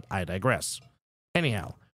zone, but I digress.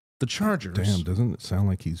 Anyhow, the Chargers... Damn, doesn't it sound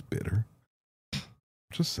like he's bitter?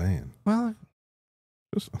 Just saying. Well...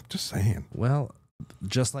 I'm just saying. Well,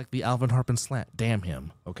 just like the Alvin Harpin slant. Damn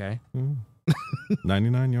him, okay?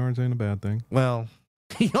 99 yards ain't a bad thing. Well,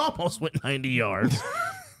 he almost went 90 yards.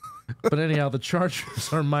 But anyhow, the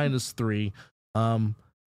Chargers are -3.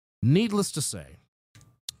 Needless to say,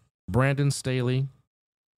 Brandon Staley,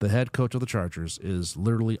 the head coach of the Chargers, is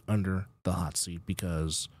literally under the hot seat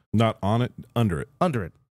because... Not on it, under it. Under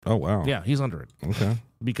it. Oh, wow. Yeah, he's under it. Okay.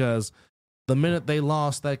 Because the minute they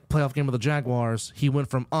lost that playoff game with the Jaguars, he went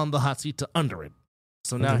from on the hot seat to under it.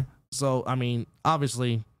 So now, I mean,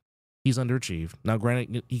 obviously, he's underachieved. Now,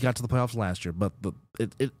 granted, he got to the playoffs last year, but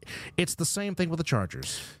it's the same thing with the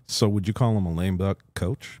Chargers. So would you call him a lame duck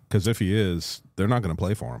coach? Because if he is, they're not going to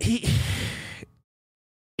play for him.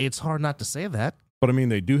 It's hard not to say that. But, I mean,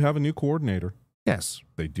 they do have a new coordinator. Yes.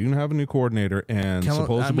 They do have a new coordinator, and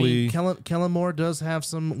supposedly... Kellen Moore does have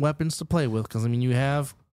some weapons to play with, because, I mean, you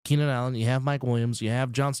have Keenan Allen, you have Mike Williams, you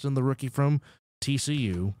have Johnston, the rookie from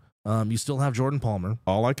TCU. You still have Jordan Palmer.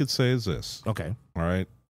 All I could say is this. Okay. All right.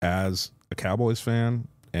 As a Cowboys fan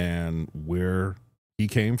and where he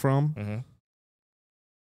came from,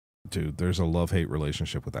 dude, there's a love-hate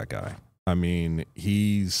relationship with that guy. I mean,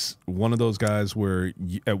 he's one of those guys where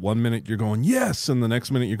at 1 minute you're going, yes, and the next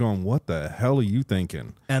minute you're going, what the hell are you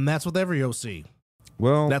thinking? And that's with every OC.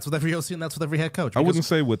 Well, that's with every OC and that's with every head coach. I wouldn't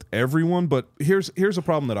say with everyone, but here's a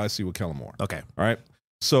problem that I see with Kellen Moore. Okay. All right.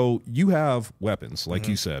 So you have weapons, like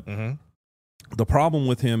you said. The problem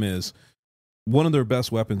with him is one of their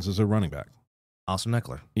best weapons is a running back. Austin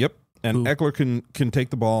Eckler. Yep. And Eckler can take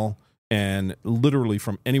the ball and literally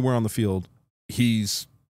from anywhere on the field, he's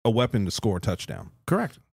a weapon to score a touchdown.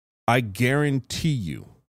 Correct. I guarantee you,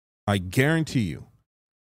 Eckler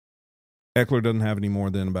doesn't have any more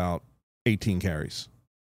than about 18 carries.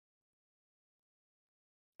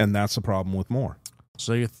 And that's the problem with Moore.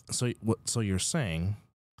 So you're saying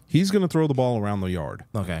he's going to throw the ball around the yard.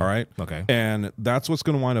 Okay. All right. Okay. And that's what's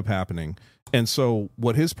going to wind up happening. And so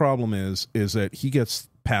what his problem is that he gets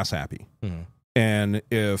pass happy. And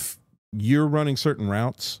if you're running certain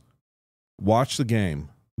routes, watch the game.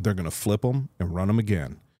 They're going to flip them and run them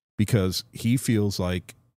again because he feels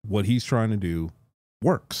like what he's trying to do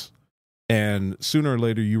works. And sooner or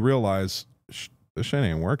later you realize this shit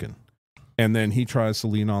ain't working. And then he tries to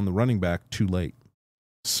lean on the running back too late.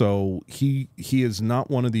 So he is not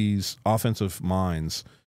one of these offensive minds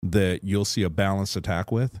that you'll see a balanced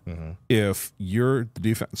attack with. Mm-hmm. If you're the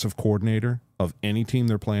defensive coordinator of any team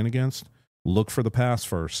they're playing against, look for the pass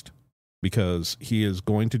first, because he is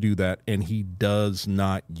going to do that, and he does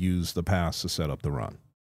not use the pass to set up the run.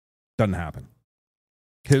 Doesn't happen.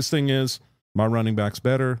 His thing is, my running back's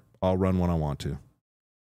better, I'll run when I want to.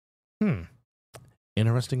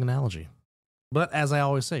 Interesting analogy. But as I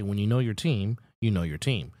always say, when you know your team, you know your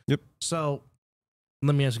team. Yep. So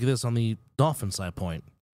let me ask you this on the Dolphins side point.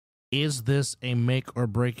 Is this a make or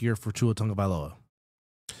break year for Tua Tagovailoa?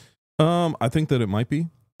 I think that it might be.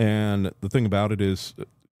 And the thing about it is,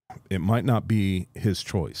 it might not be his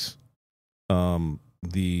choice.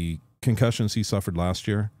 The concussions he suffered last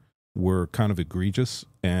year were kind of egregious,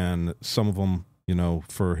 and some of them,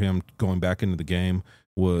 for him going back into the game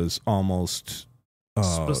was almost...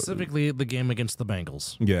 specifically the game against the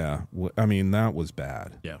Bengals. Yeah. I mean, that was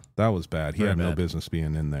bad. Yeah. That was bad. He Very had no bad. business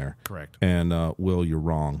being in there. Correct. And, Will, you're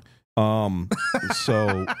wrong.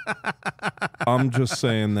 So I'm just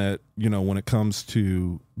saying that, when it comes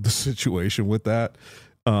to the situation with that,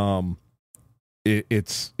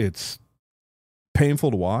 it's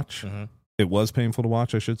painful to watch. Mm-hmm. It was painful to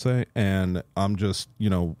watch, I should say. And I'm just,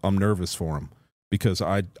 I'm nervous for him, because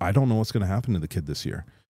I don't know what's going to happen to the kid this year.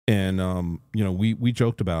 And, we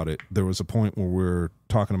joked about it. There was a point where we're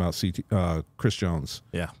talking about Chris Jones.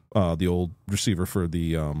 Yeah. The old receiver for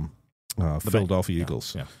the Philadelphia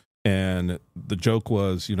Eagles. Yeah. And the joke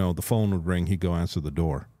was, the phone would ring, he'd go answer the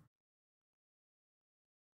door.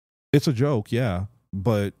 It's a joke, yeah,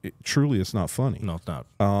 but truly it's not funny. No, it's not.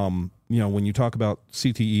 When you talk about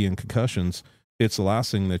CTE and concussions, it's the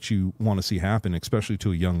last thing that you want to see happen, especially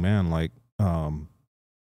to a young man like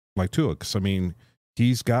Tua. Because, I mean,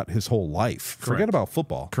 he's got his whole life. Correct. Forget about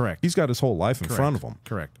football. Correct. He's got his whole life in front of him.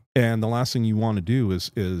 Correct. And the last thing you want to do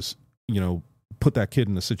is put that kid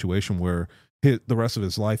in a situation where the rest of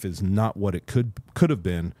his life is not what it could have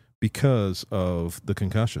been because of the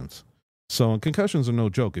concussions. So, and concussions are no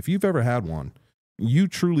joke. If you've ever had one, you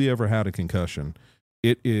truly ever had a concussion,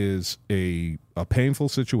 it is a painful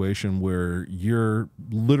situation where you're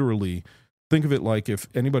literally, think of it like if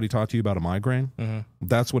anybody talked to you about a migraine,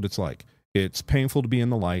 that's what it's like. It's painful to be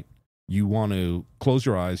in the light. You want to close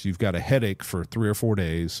your eyes. You've got a headache for 3 or 4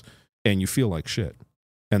 days, and you feel like shit.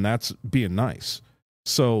 And that's being nice.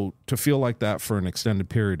 So to feel like that for an extended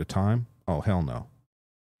period of time, oh, hell no.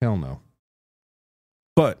 Hell no.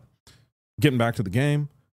 But getting back to the game,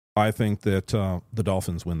 I think that the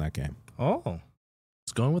Dolphins win that game. Oh,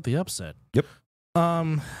 it's going with the upset. Yep.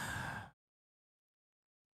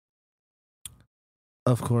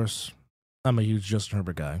 Of course, I'm a huge Justin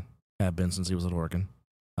Herbert guy. Have been since he was at Oregon.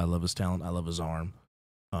 I love his talent. I love his arm.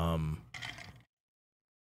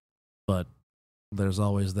 But there's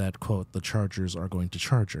always that quote, the Chargers are going to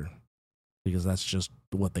Charger, because that's just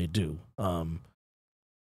what they do. And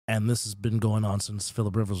this has been going on since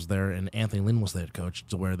Phillip Rivers was there and Anthony Lynn was the head coach,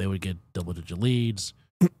 to where they would get double-digit leads,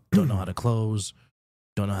 don't know how to close,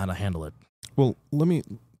 don't know how to handle it. Well, let me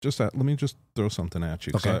just throw something at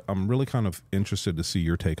you. Okay. I'm really kind of interested to see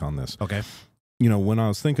your take on this. Okay. When I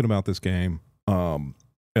was thinking about this game, and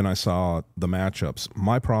I saw the matchups,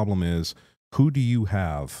 my problem is, who do you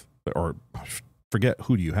have, or forget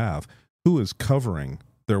who do you have, who is covering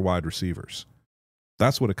their wide receivers?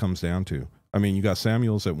 That's what it comes down to. I mean, you got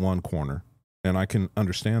Samuels at one corner, and I can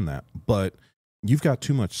understand that, but you've got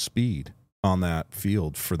too much speed on that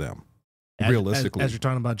field for them, realistically. As you're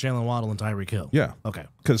talking about Jalen Waddle and Tyreek Hill. Yeah. Okay.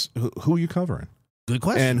 Because who are you covering? Good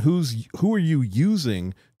question. And who are you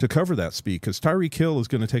using to cover that speed? Because Tyreek Hill is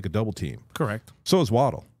going to take a double team. Correct. So is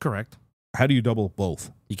Waddle. Correct. How do you double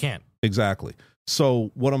both? You can't. Exactly.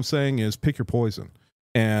 So what I'm saying is, pick your poison.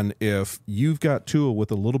 And if you've got Tua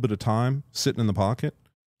with a little bit of time sitting in the pocket,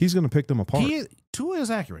 he's going to pick them apart. Tua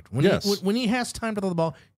is accurate. Yes. When he has time to throw the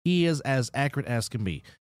ball, he is as accurate as can be.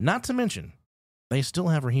 Not to mention, they still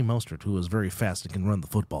have Raheem Mostert, who is very fast and can run the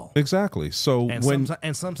football. Exactly. So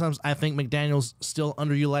And sometimes I think McDaniels still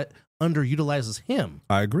underutilizes him.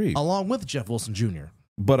 I agree. Along with Jeff Wilson Jr.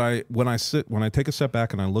 But when I take a step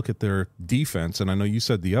back and I look at their defense, and I know you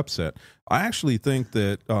said the upset, I actually think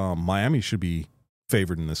that Miami should be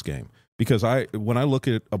favored in this game, because when I look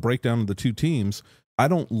at a breakdown of the two teams, I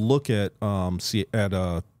don't look at I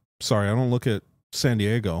don't look at San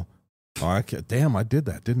Diego. Oh, damn, I did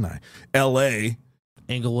that, didn't I? L.A.,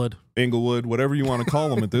 Inglewood, whatever you want to call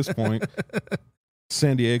them at this point.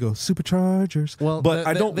 San Diego Superchargers. Well, but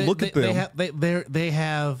I don't look at them.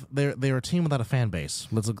 They're a team without a fan base.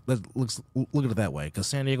 Let's look at it that way. Because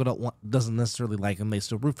San Diego doesn't necessarily like them. They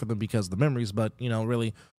still root for them because of the memories. But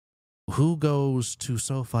really, who goes to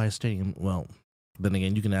SoFi Stadium? Well, then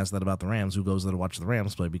again, you can ask that about the Rams. Who goes there to watch the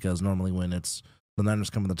Rams play? Because normally when it's the Niners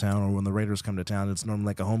come to town or when the Raiders come to town, it's normally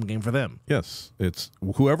like a home game for them. Yes, it's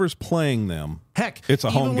whoever's playing them. Heck, it's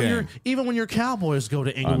a home game. Even when your Cowboys go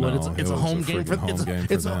to Englewood, it's a home game for them.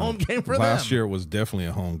 It's a home game for them. Last year was definitely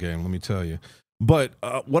a home game, let me tell you. But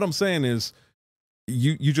what I'm saying is,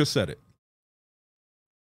 you just said it.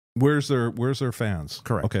 Where's their fans?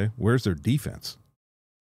 Correct. Okay, where's their defense?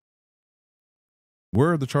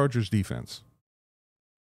 Where are the Chargers' defense?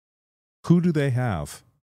 Who do they have?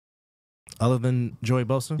 Other than Joey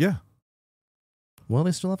Bosa? Yeah. Well,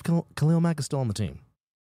 they still have Khalil Mack is still on the team.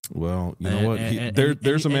 Well, you know what?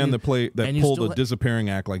 There's a man that pulled a disappearing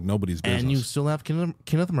act like nobody's business. And you still have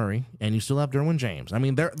Kenneth Murray, and you still have Derwin James. I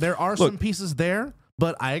mean, there are some pieces there,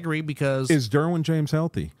 but I agree because is Derwin James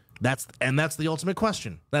healthy? That's the ultimate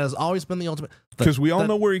question. That has always been the ultimate. Because we all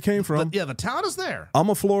know where he came from. The talent is there. I'm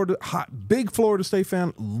a big Florida State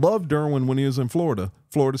fan. Loved Derwin when he was in Florida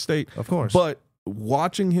State. Of course. But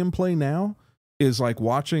watching him play now is like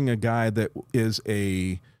watching a guy that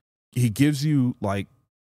he gives you like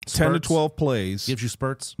spurts. 10 to 12 plays. Gives you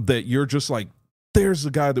spurts. That you're just like, there's the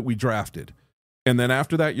guy that we drafted. And then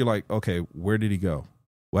after that, you're like, okay, where did he go?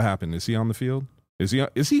 What happened? Is he on the field? Is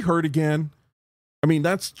he hurt again? I mean,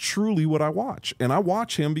 that's truly what I watch. And I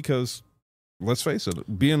watch him because, let's face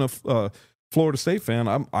it, being a Florida State fan,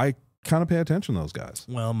 I kind of pay attention to those guys.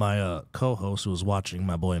 Well, my co-host who was watching,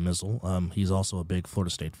 my boy Mizzle, he's also a big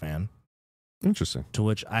Florida State fan. Interesting. To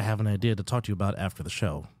which I have an idea to talk to you about after the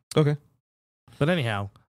show. Okay. But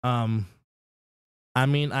anyhow, I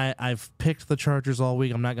mean, I've picked the Chargers all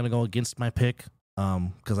week. I'm not going to go against my pick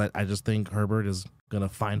because I just think Herbert is going to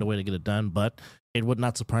find a way to get it done. But it would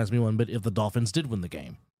not surprise me one bit if the Dolphins did win the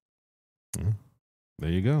game. There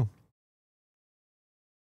you go.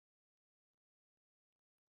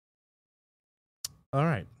 All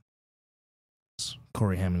right.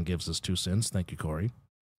 Corey Hammond gives us 2 cents. Thank you, Corey.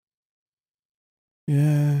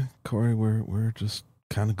 Yeah, Corey, we're just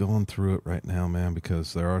kind of going through it right now, man,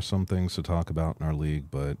 because there are some things to talk about in our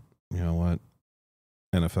league, but you know what?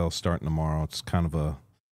 NFL starting tomorrow. It's kind of a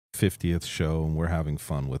 50th show, and we're having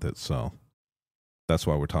fun with it, so that's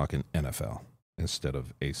why we're talking NFL instead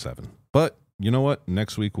of A7. But you know what?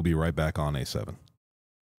 Next week we'll be right back on A7.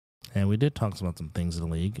 And we did talk about some things in the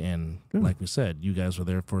league, and like we said, you guys were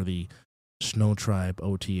there for the Snow Tribe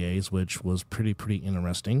OTAs, which was pretty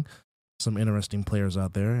interesting. Some interesting players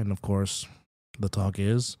out there, and of course, the talk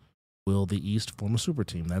is, will the East form a super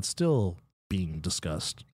team? That's still being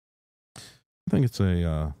discussed. I think it's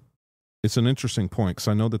an interesting point because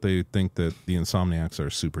I know that they think that the Insomniacs are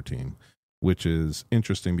a super team, which is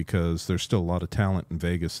interesting because there's still a lot of talent in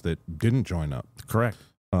Vegas that didn't join up. Correct.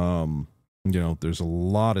 There's a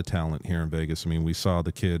lot of talent here in Vegas. I mean, we saw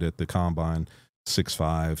the kid at the Combine,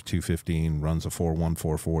 6'5", 215, runs a 4.1,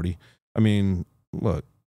 440. I mean, look,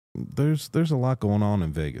 there's a lot going on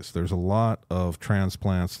in Vegas. There's a lot of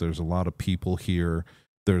transplants. There's a lot of people here.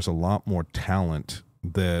 There's a lot more talent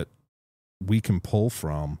that we can pull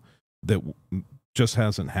from that just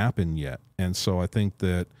hasn't happened yet. And so I think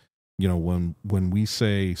that, when we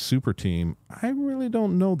say super team, I really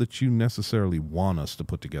don't know that you necessarily want us to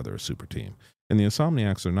put together a super team. And the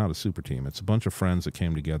Insomniacs are not a super team. It's a bunch of friends that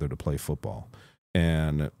came together to play football.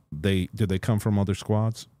 And did they come from other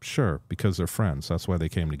squads? Sure, because they're friends. That's why they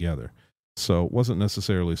came together. So it wasn't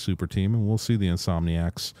necessarily a super team, and we'll see the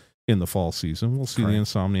Insomniacs in the fall season. We'll see the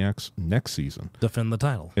Insomniacs next season. Defend the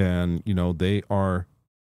title. And, they are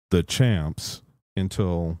the champs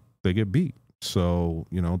until they get beat. So,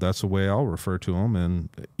 that's the way I'll refer to them, and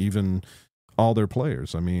even all their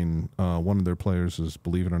players. I mean, one of their players is,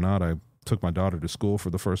 believe it or not, I took my daughter to school for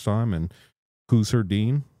the first time, and who's her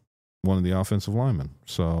dean? One of the offensive linemen.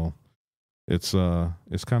 So it's kind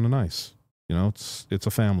of nice. It's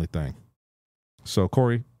a family thing. So,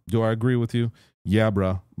 Corey, do I agree with you? Yeah,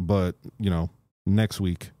 bruh. But, next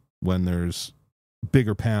week when there's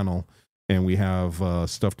bigger panel and we have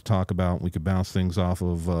stuff to talk about, we could bounce things off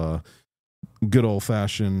of good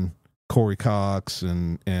old-fashioned Corey Cox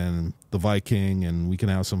and the Viking, and we can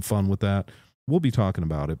have some fun with that. We'll be talking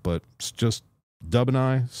about it, but it's just Dub and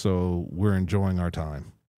I, so we're enjoying our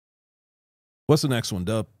time. What's the next one,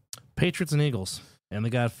 Dub? Patriots and Eagles, and they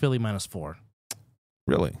got Philly -4.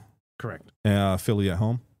 Really? Correct. Philly at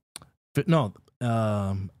home? No,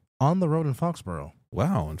 on the road in Foxborough.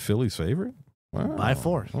 Wow, and Philly's favorite? Wow. By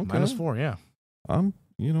 4. Okay. -4, yeah.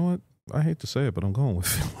 You know what? I hate to say it, but I'm going with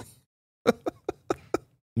Philly.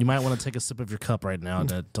 You might want to take a sip of your cup right now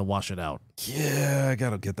to wash it out. Yeah, I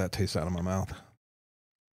got to get that taste out of my mouth.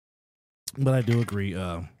 But I do agree,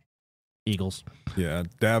 Eagles. Yeah,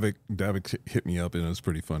 Davik hit me up, and it was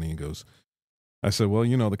pretty funny. He goes, I said, well,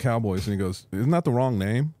 the Cowboys. And he goes, isn't that the wrong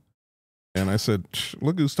name? And I said,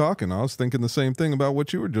 look who's talking. I was thinking the same thing about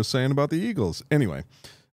what you were just saying about the Eagles. Anyway,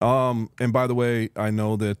 and by the way, I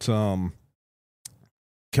know that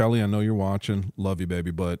Kelly, I know you're watching. Love you,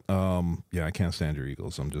 baby. But, yeah, I can't stand your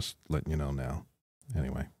Eagles. I'm just letting you know now.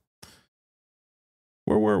 Anyway,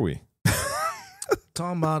 where were we?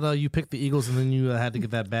 Talking about you picked the Eagles and then you had to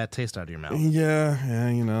get that bad taste out of your mouth.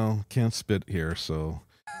 Yeah, can't spit here, so.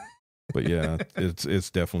 But yeah, it's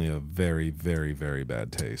definitely a very, very, very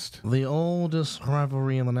bad taste. The oldest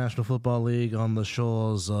rivalry in the National Football League on the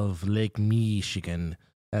shores of Lake Michigan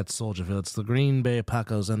at Soldier Field. It's the Green Bay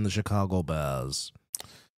Packers and the Chicago Bears.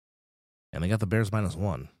 And they got the Bears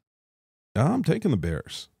 -1. I'm taking the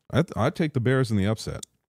Bears. I take the Bears in the upset,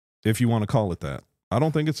 if you want to call it that. I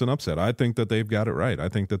don't think it's an upset. I think that they've got it right. I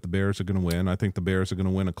think that the Bears are going to win. I think the Bears are going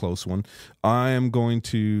to win a close one. I am going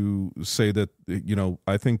to say that,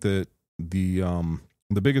 I think that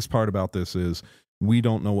the biggest part about this is we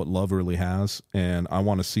don't know what Love really has, and I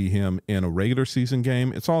want to see him in a regular season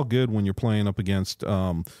game. It's all good when you're playing up against,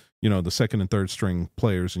 the second and third string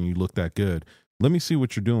players and you look that good. Let me see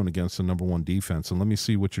what you're doing against the number one defense, and let me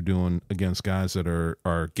see what you're doing against guys that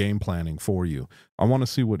are game planning for you. I want to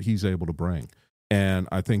see what he's able to bring. And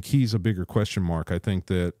I think he's a bigger question mark. I think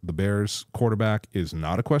that the Bears quarterback is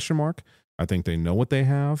not a question mark. I think they know what they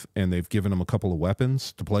have, and they've given him a couple of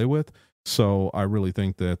weapons to play with. So I really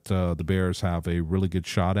think that the Bears have a really good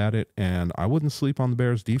shot at it, and I wouldn't sleep on the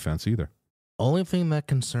Bears' defense either. Only thing that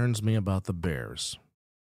concerns me about the Bears,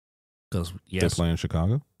 because yes, They play in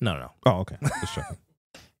Chicago? No. Oh, okay. Just checking.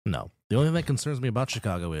 No. The only thing that concerns me about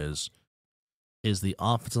Chicago is the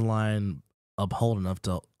offensive line uphold enough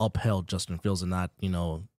to upheld Justin Fields and not,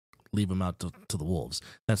 leave him out to the Wolves.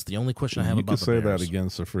 That's the only question I have about the Bears. You could say that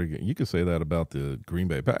against you could say that about the Green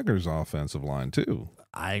Bay Packers offensive line too.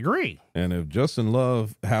 I agree. And if Justin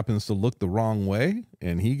Love happens to look the wrong way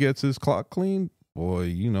and he gets his clock clean, boy,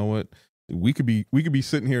 you know what? We could be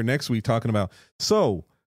sitting here next week talking about, so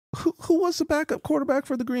who was the backup quarterback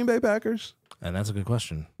for the Green Bay Packers? And that's a good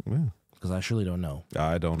question. Yeah. Because I surely don't know.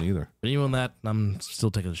 I don't either. But even that, I'm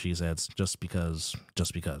still taking the cheeseheads just because.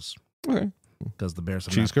 Okay. Because the Bears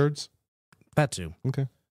have cheese curds? That too. Okay.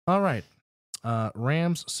 All right.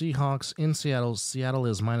 Rams, Seahawks in Seattle. Seattle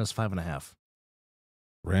is -5.5.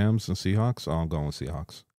 Rams and Seahawks? Oh, I'm going with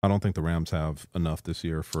Seahawks. I don't think the Rams have enough this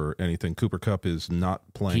year for anything. Cooper Kupp is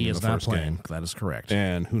not playing in the first game. That is correct.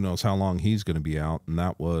 And who knows how long he's going to be out. And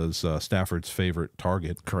that was Stafford's favorite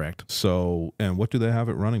target. Correct. So, and what do they have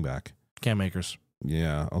at running back? Cam Akers.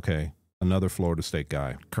 Yeah, okay. Another Florida State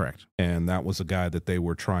guy. Correct. And that was a guy that they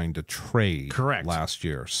were trying to trade last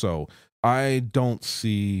year. So I don't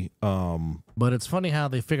see but it's funny how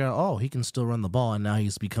they figure out, he can still run the ball, and now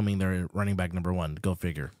he's becoming their running back number one. Go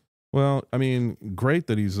figure. Well, I mean, great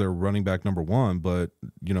that he's their running back number one, but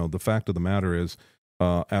the fact of the matter is,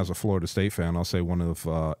 as a Florida State fan, I'll say one of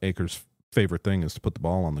Akers' favorite thing is to put the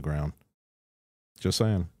ball on the ground. Just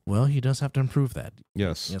saying. Well, he does have to improve that.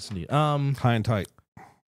 Yes. Yes, indeed. High and tight.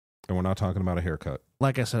 And we're not talking about a haircut.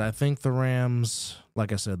 Like I said, I think the Rams,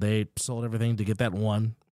 they sold everything to get that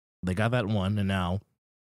one. They got that one, and now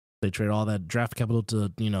they trade all that draft capital to,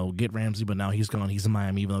 get Ramsey, but now he's gone. He's in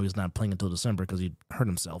Miami, even though he's not playing until December because he hurt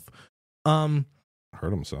himself.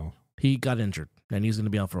 Hurt himself? He got injured, and he's going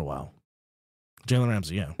to be out for a while. Jalen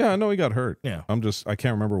Ramsey, yeah. Yeah, I know he got hurt. Yeah. I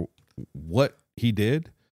can't remember what he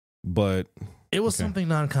did, but... It was something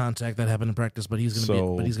non-contact that happened in practice, but he's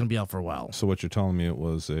going to be out for a while. So what you're telling me, it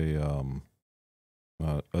was a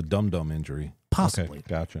dum-dum injury. Possibly. Okay,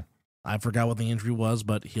 gotcha. I forgot what the injury was,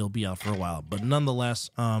 but he'll be out for a while. But nonetheless,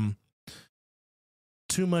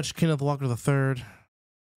 too much Kenneth Walker III.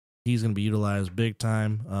 He's going to be utilized big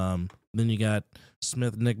time. Then you got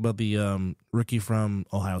Smith Nigba, the rookie from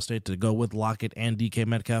Ohio State, to go with Lockett and DK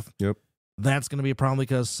Metcalf. Yep. That's going to be a problem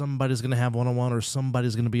because somebody's going to have one-on-one or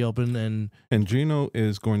somebody's going to be open. And Geno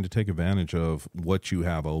is going to take advantage of what you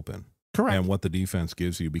have open. Correct. And what the defense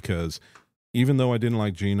gives you, because even though I didn't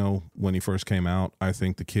like Geno when he first came out, I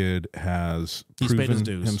think the kid has proven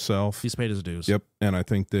himself. He's paid his dues. Yep. And I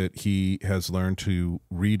think that he has learned to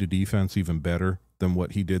read a defense even better than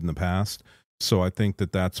what he did in the past. So I think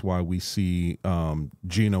that that's why we see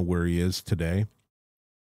Geno where he is today.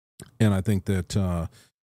 And I think that,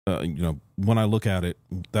 when I look at it,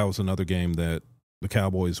 that was another game that the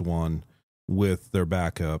Cowboys won with their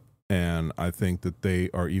backup. and I think that they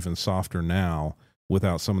are even softer now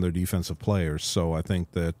without some of their defensive players. So I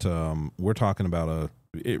think that we're talking about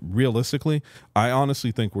realistically, I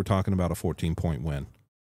honestly think we're talking about a 14-point win.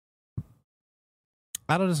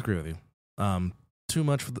 I don't disagree with you. Too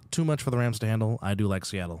much for the Rams to handle. I do like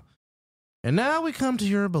Seattle. And now we come to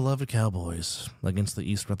your beloved Cowboys against the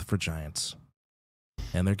East Rutherford Giants.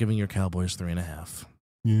 And they're giving your Cowboys 3.5.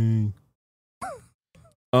 Yay.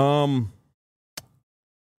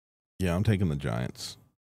 Yeah, I'm taking the Giants.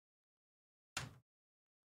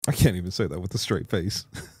 I can't even say that with a straight face.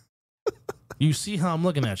 You see how I'm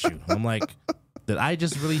looking at you. I'm like, did I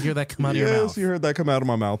just really hear that come out of your mouth? Yes, you heard that come out of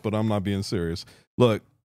my mouth, but I'm not being serious. Look,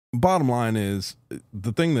 bottom line is,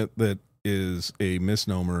 the thing that is a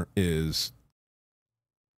misnomer is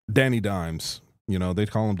Danny Dimes. You know, they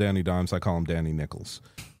call him Danny Dimes. I call him Danny Nichols.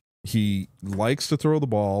 He likes to throw the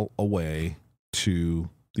ball away to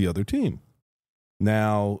the other team.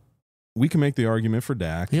 Now, we can make the argument for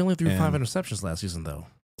Dak. He only threw 5 interceptions last season, though.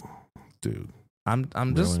 Dude.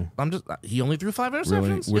 He only threw 5 interceptions?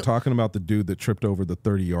 Really? We're talking about the dude that tripped over the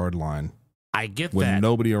 30-yard line. I get with that.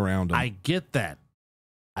 Nobody around him. I get that.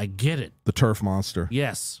 I get it. The turf monster.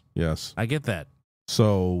 Yes. Yes. I get that.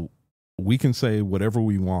 So we can say whatever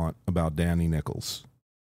we want about Danny Nichols.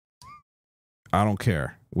 I don't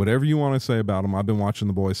care. Whatever you want to say about him, I've been watching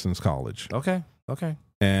the boys since college. Okay.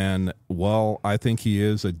 And while I think he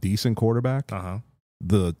is a decent quarterback,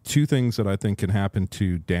 the two things that I think can happen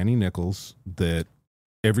to Danny Nichols that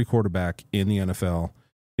every quarterback in the NFL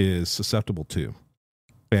is susceptible to.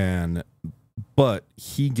 But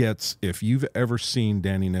he gets, if you've ever seen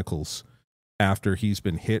Danny Nichols after he's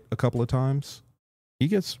been hit a couple of times, he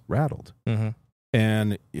gets rattled. Mm-hmm.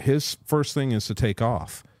 And his first thing is to take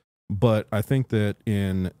off. But I think that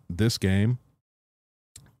in this game,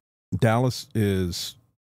 Dallas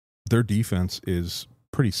their defense is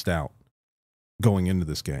pretty stout going into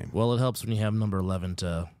this game. Well, it helps when you have number 11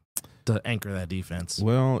 to anchor that defense.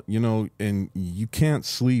 Well, you know, and you can't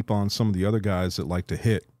sleep on some of the other guys that like to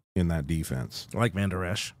hit in that defense. Like Van Der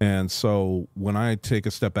Esch. And so when I take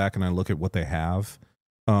a step back and I look at what they have,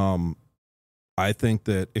 I think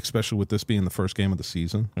that, especially with this being the first game of the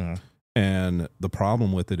season, and the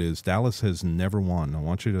problem with it is Dallas has never won. I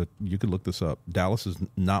want you could look this up. Dallas has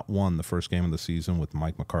not won the first game of the season with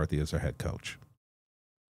Mike McCarthy as their head coach.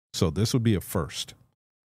 So this would be a first.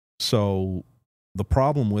 So the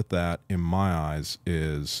problem with that, in my eyes,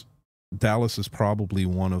 is Dallas is probably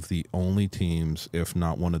one of the only teams, if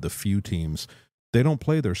not one of the few teams, they don't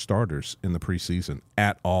play their starters in the preseason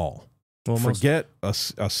at all. Well, forget a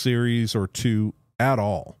series or two at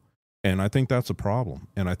all. And I think that's a problem.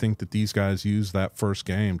 And I think that these guys use that first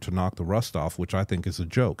game to knock the rust off, which I think is a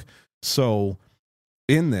joke. So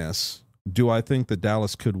in this, do I think that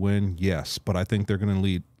Dallas could win? Yes. But I think they're going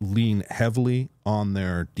to lean heavily on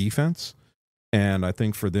their defense. And I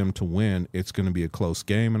think for them to win, it's going to be a close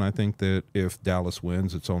game. And I think that if Dallas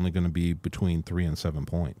wins, it's only going to be between 3 and 7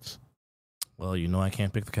 points. Well, you know I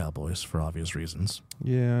can't pick the Cowboys for obvious reasons.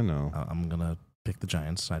 Yeah, I know. I'm going to pick the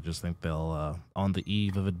Giants. I just think they'll, on the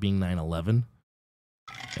eve of it being 9/11,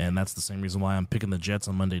 and that's the same reason why I'm picking the Jets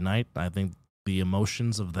on Monday night. I think the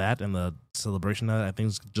emotions of that and the celebration of that, I think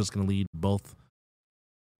is just going to lead both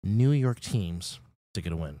New York teams to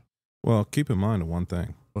get a win. Well, keep in mind one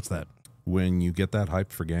thing. What's that? When you get that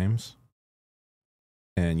hype for games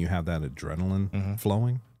and you have that adrenaline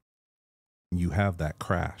flowing, you have that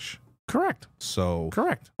crash. Correct. So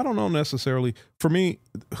correct. I don't know necessarily. For me,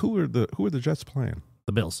 who are the Jets playing?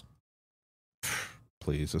 The Bills.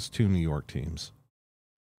 Please, it's 2 New York teams.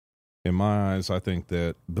 In my eyes, I think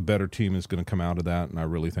that the better team is going to come out of that, and I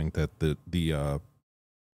really think that the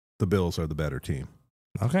Bills are the better team.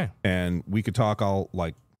 Okay. And we could talk all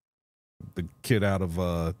like the kid out of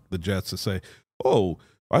the Jets to say, "Oh,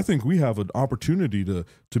 I think we have an opportunity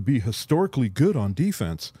to be historically good on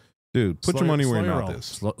defense." Dude, put your money where your mouth is.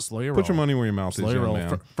 Slow your roll. Put your money where your mouth is, young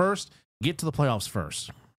man. First, get to the playoffs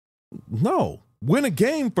first. No, win a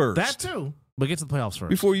game first. That too, but get to the playoffs first.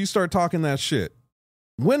 Before you start talking that shit.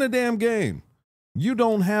 Win a damn game. You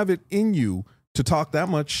don't have it in you to talk that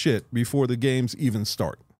much shit before the games even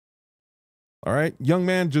start. All right? Young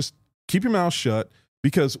man, just keep your mouth shut,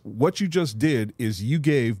 because what you just did is you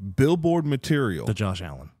gave billboard material to Josh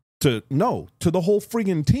Allen. To the whole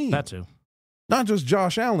friggin' team. That too. Not just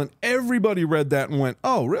Josh Allen. Everybody read that and went,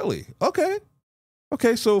 "Oh, really? Okay.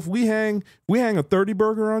 Okay, so if we hang a 30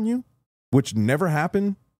 burger on you, which never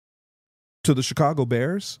happened to the Chicago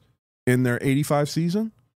Bears in their 85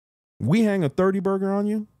 season, we hang a 30 burger on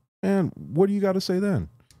you, and what do you got to say then?"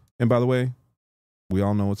 And by the way, we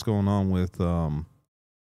all know what's going on with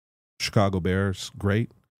Chicago Bears. Great.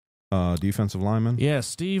 defensive lineman. Yeah,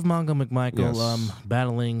 Steve Mongo McMichael, Yes.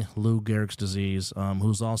 battling Lou Gehrig's disease,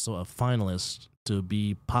 who's also a finalist to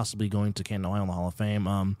be possibly going to Canton, Ohio in the Hall of Fame.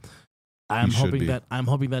 I'm should be.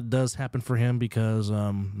 hoping that does happen for him because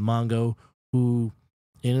Mongo, who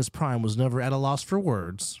in his prime was never at a loss for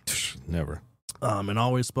words, Never. and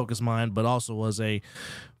always spoke his mind, but also was a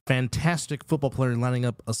fantastic football player lining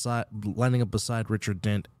up beside Richard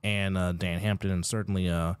Dent and Dan Hampton, and certainly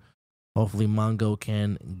hopefully Mongo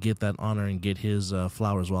can get that honor and get his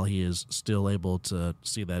flowers while he is still able to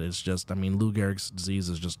see that. It's just, Lou Gehrig's disease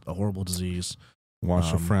is just a horrible disease.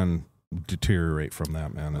 Watch a friend deteriorate from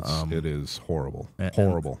that, man. It is horrible.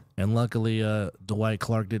 Horrible. And luckily, Dwight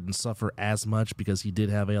Clark didn't suffer as much because he did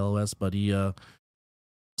have ALS, but he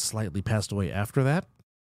slightly passed away after that.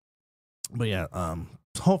 But yeah,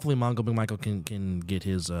 hopefully Mongo McMichael can get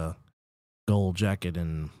his gold jacket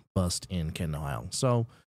and bust in Canton, Ohio. So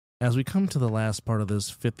as we come to the last part of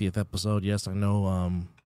this 50th episode, yes, I know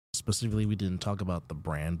specifically we didn't talk about the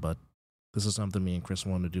brand, but this is something me and Chris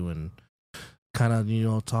wanted to do and kind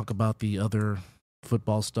of, talk about the other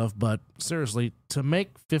football stuff. But seriously, to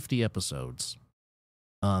make 50 episodes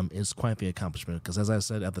is quite the accomplishment because, as I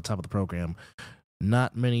said at the top of the program,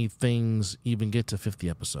 not many things even get to 50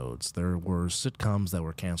 episodes. There were sitcoms that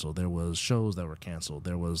were canceled. There was shows that were canceled.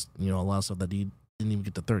 There was, a lot of stuff that didn't even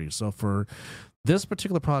get to 30. So for this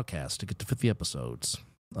particular podcast to get to 50 episodes,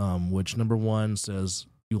 which number one says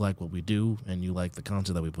you like what we do and you like the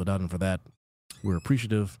content that we put out, and for that, we're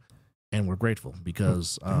appreciative and we're grateful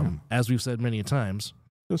because, as we've said many times,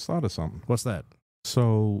 Just thought of something. what's that?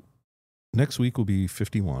 So next week will be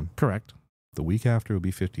 51. Correct. The week after will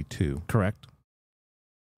be 52. Correct.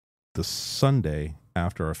 The Sunday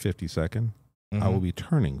after our 52nd, I will be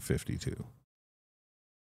turning 52.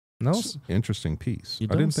 No, It's an interesting piece. You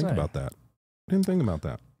I didn't don't think say. about that. Didn't think about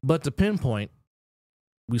that. but to pinpoint,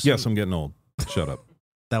 Yes, I'm getting old. Shut up.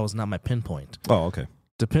 that was not my pinpoint. Oh, okay.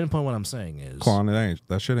 To pinpoint what I'm saying is, Quan,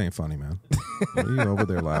 that shit ain't funny, man. You over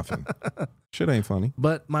there laughing. Shit ain't funny.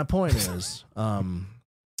 but my point is,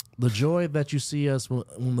 the joy that you see us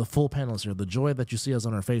when the full panel is here, the joy that you see us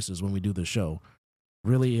on our faces when we do this show,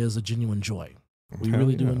 really is a genuine joy. We Hell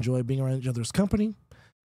really do yeah. enjoy being around each other's company,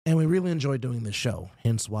 and we really enjoy doing this show.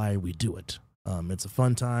 Hence why we do it. It's a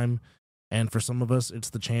fun time, and for some of us,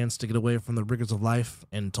 it's the chance to get away from the rigors of life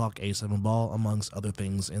and talk A7 ball, amongst other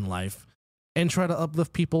things in life, and try to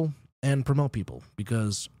uplift people and promote people.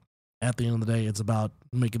 Because at the end of the day, it's about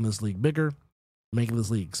making this league bigger, making this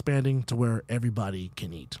league expanding to where everybody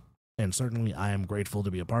can eat. And certainly, I am grateful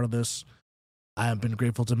to be a part of this. I have been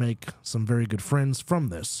grateful to make some very good friends from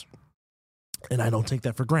this, and I don't take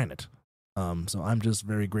that for granted. So I'm just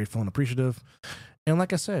very grateful and appreciative. And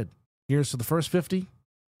like I said, here's to the first 50,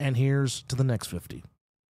 and here's to the next 50.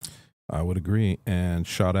 I would agree. And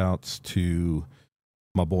shout outs to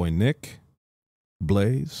my boy Nick,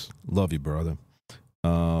 Blaze, love you, brother.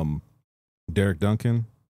 Derek Duncan.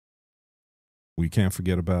 We can't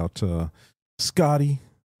forget about Scotty.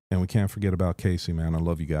 And we can't forget about Casey, man. I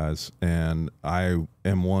love you guys. And I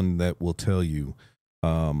am one that will tell you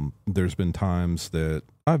there's been times that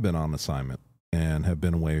I've been on assignment and have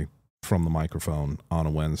been away from the microphone on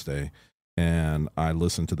a Wednesday. And I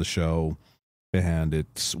listen to the show, and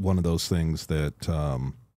it's one of those things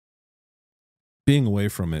that being away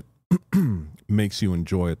from it makes you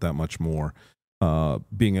enjoy it that much more.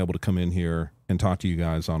 Being able to come in here and talk to you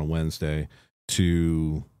guys on a Wednesday,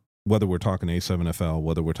 to whether we're talking A7FL,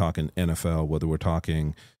 whether we're talking NFL, whether we're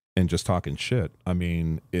talking and just talking shit. I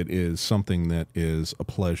mean, it is something that is a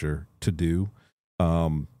pleasure to do.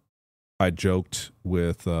 I joked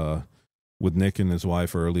with Nick and his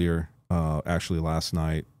wife earlier, actually last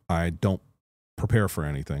night. I don't prepare for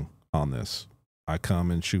anything on this. I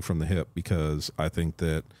come and shoot from the hip because I think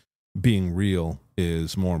that being real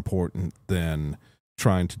is more important than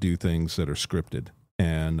trying to do things that are scripted.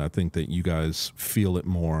 And I think that you guys feel it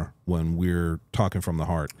more when we're talking from the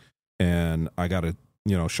heart. And I got to,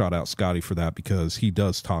 shout out Scotty for that, because he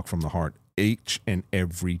does talk from the heart each and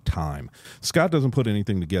every time. Scott doesn't put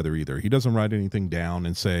anything together either. He doesn't write anything down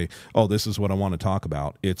and say, oh, this is what I want to talk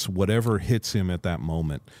about. It's whatever hits him at that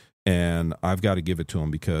moment. And I've got to give it to him,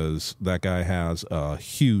 because that guy has a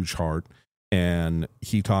huge heart, and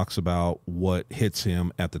he talks about what hits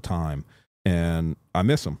him at the time. And I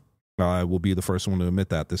miss him. I will be the first one to admit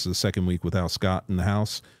that. This is the second week without Scott in the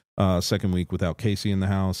house, second week without Casey in the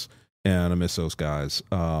house, and I miss those guys.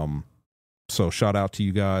 So shout out to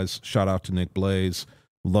you guys. Shout out to Nick Blaze.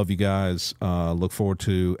 Love you guys. Look forward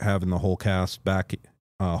to having the whole cast back,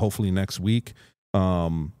 hopefully next week.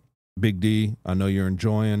 Big D, I know you're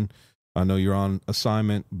enjoying I know you're on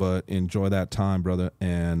assignment, but enjoy that time, brother.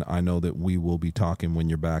 And I know that we will be talking when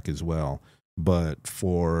you're back as well. But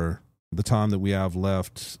for the time that we have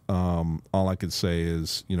left, all I could say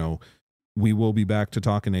is, we will be back to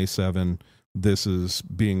talking A7. This is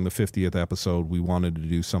being the 50th episode. We wanted to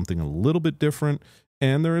do something a little bit different.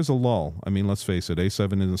 And there is a lull. I mean, let's face it,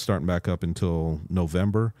 A7 isn't starting back up until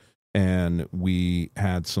November. And we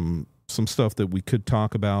had some stuff that we could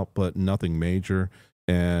talk about, but nothing major.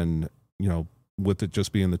 And, with it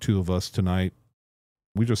just being the two of us tonight,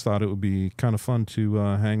 we just thought it would be kind of fun to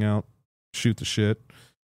hang out, shoot the shit,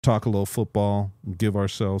 talk a little football, give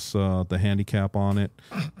ourselves the handicap on it.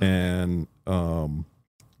 And,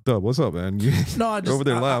 Dub, what's up, man? No, over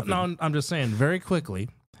there laughing. I'm just saying, very quickly,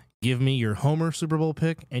 give me your Homer Super Bowl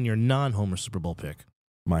pick and your non-Homer Super Bowl pick.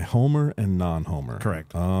 My Homer and non-Homer.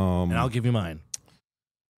 Correct. And I'll give you mine.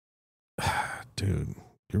 Dude,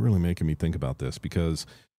 you're really making me think about this because,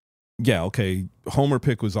 yeah, okay, Homer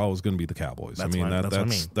pick was always going to be the Cowboys.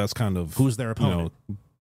 That's kind of who's their opponent.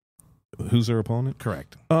 Who's their opponent?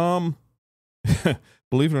 Correct.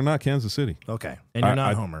 Believe it or not, Kansas City. Okay, and you're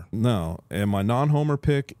not Homer. No, and my non-Homer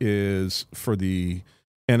pick is for the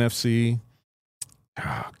NFC.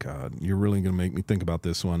 Oh God, you're really going to make me think about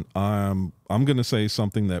this one. I'm going to say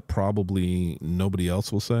something that probably nobody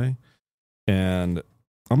else will say, and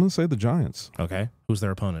I'm going to say the Giants. Okay, who's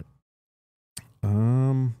their opponent?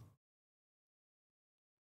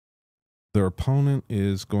 Their opponent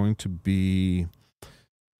is going to be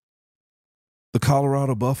the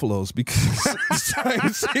Colorado Buffaloes because the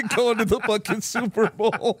Giants ain't going to the fucking Super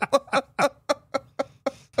Bowl.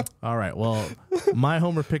 All right. Well, my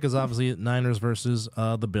Homer pick is obviously Niners versus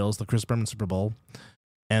the Bills, the Chris Berman Super Bowl.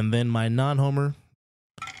 And then my non-Homer,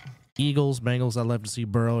 Eagles, Bengals. I'd love to see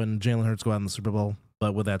Burrow and Jalen Hurts go out in the Super Bowl.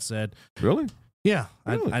 But with that said, really? Yeah.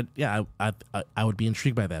 Really? I would be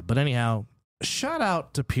intrigued by that. But anyhow, shout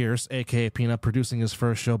out to Pierce, a.k.a. Peanut, producing his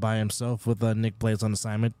first show by himself with Nick Blades on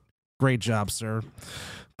assignment. Great job, sir.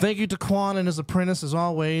 Thank you to Quan and his apprentice, as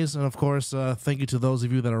always. And, of course, thank you to those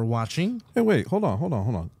of you that are watching. Hey, wait. Hold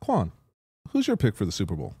on. Quan, who's your pick for the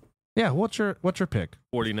Super Bowl? Yeah, what's your pick?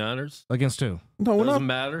 49ers. Against who? No, we're Doesn't not,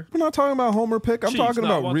 matter. We're not talking about Homer pick. I'm talking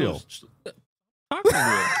about real. Talking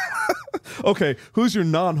real. Okay, who's your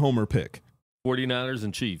non-Homer pick? 49ers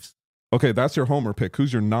and Chiefs. Okay, that's your Homer pick.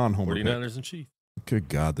 Who's your non-Homer 49ers pick? And Chiefs. Good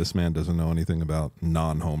God, this man doesn't know anything about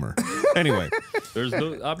non-Homer. Anyway.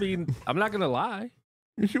 I'm not going to lie.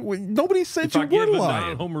 Nobody said if you I were give a lying.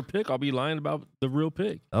 non-Homer pick, I'll be lying about the real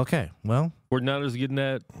pick. Okay, well. 49ers getting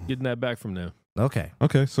that back from them. Okay.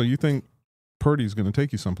 Okay, so you think Purdy's going to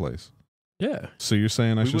take you someplace? Yeah. So you're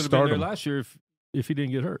saying I should start him last year if he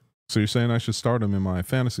didn't get hurt. So you're saying I should start him in my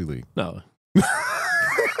fantasy league? No.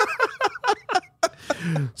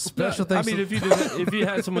 Special thanks. I mean, if you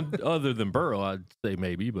had someone other than Burrow, I'd say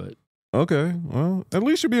maybe, but okay. Well, at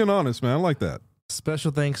least you're being honest, man. I like that.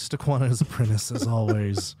 Special thanks to Quan and his apprentice, as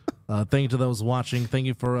always. Thank you to those watching. Thank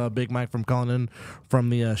you for Big Mike from calling in from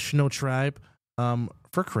the Schno Tribe.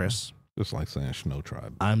 For Chris, just like saying Schno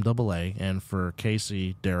Tribe. I'm Double A, and for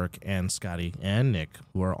Casey, Derek, and Scotty, and Nick,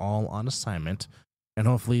 who are all on assignment. And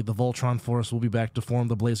hopefully the Voltron Force will be back to form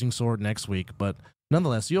the Blazing Sword next week. But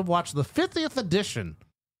nonetheless, you have watched the 50th edition,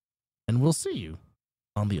 and we'll see you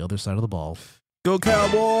on the other side of the ball. Go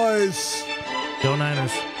Cowboys! Go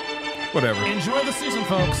Niners. Whatever. Enjoy the season,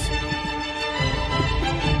 folks.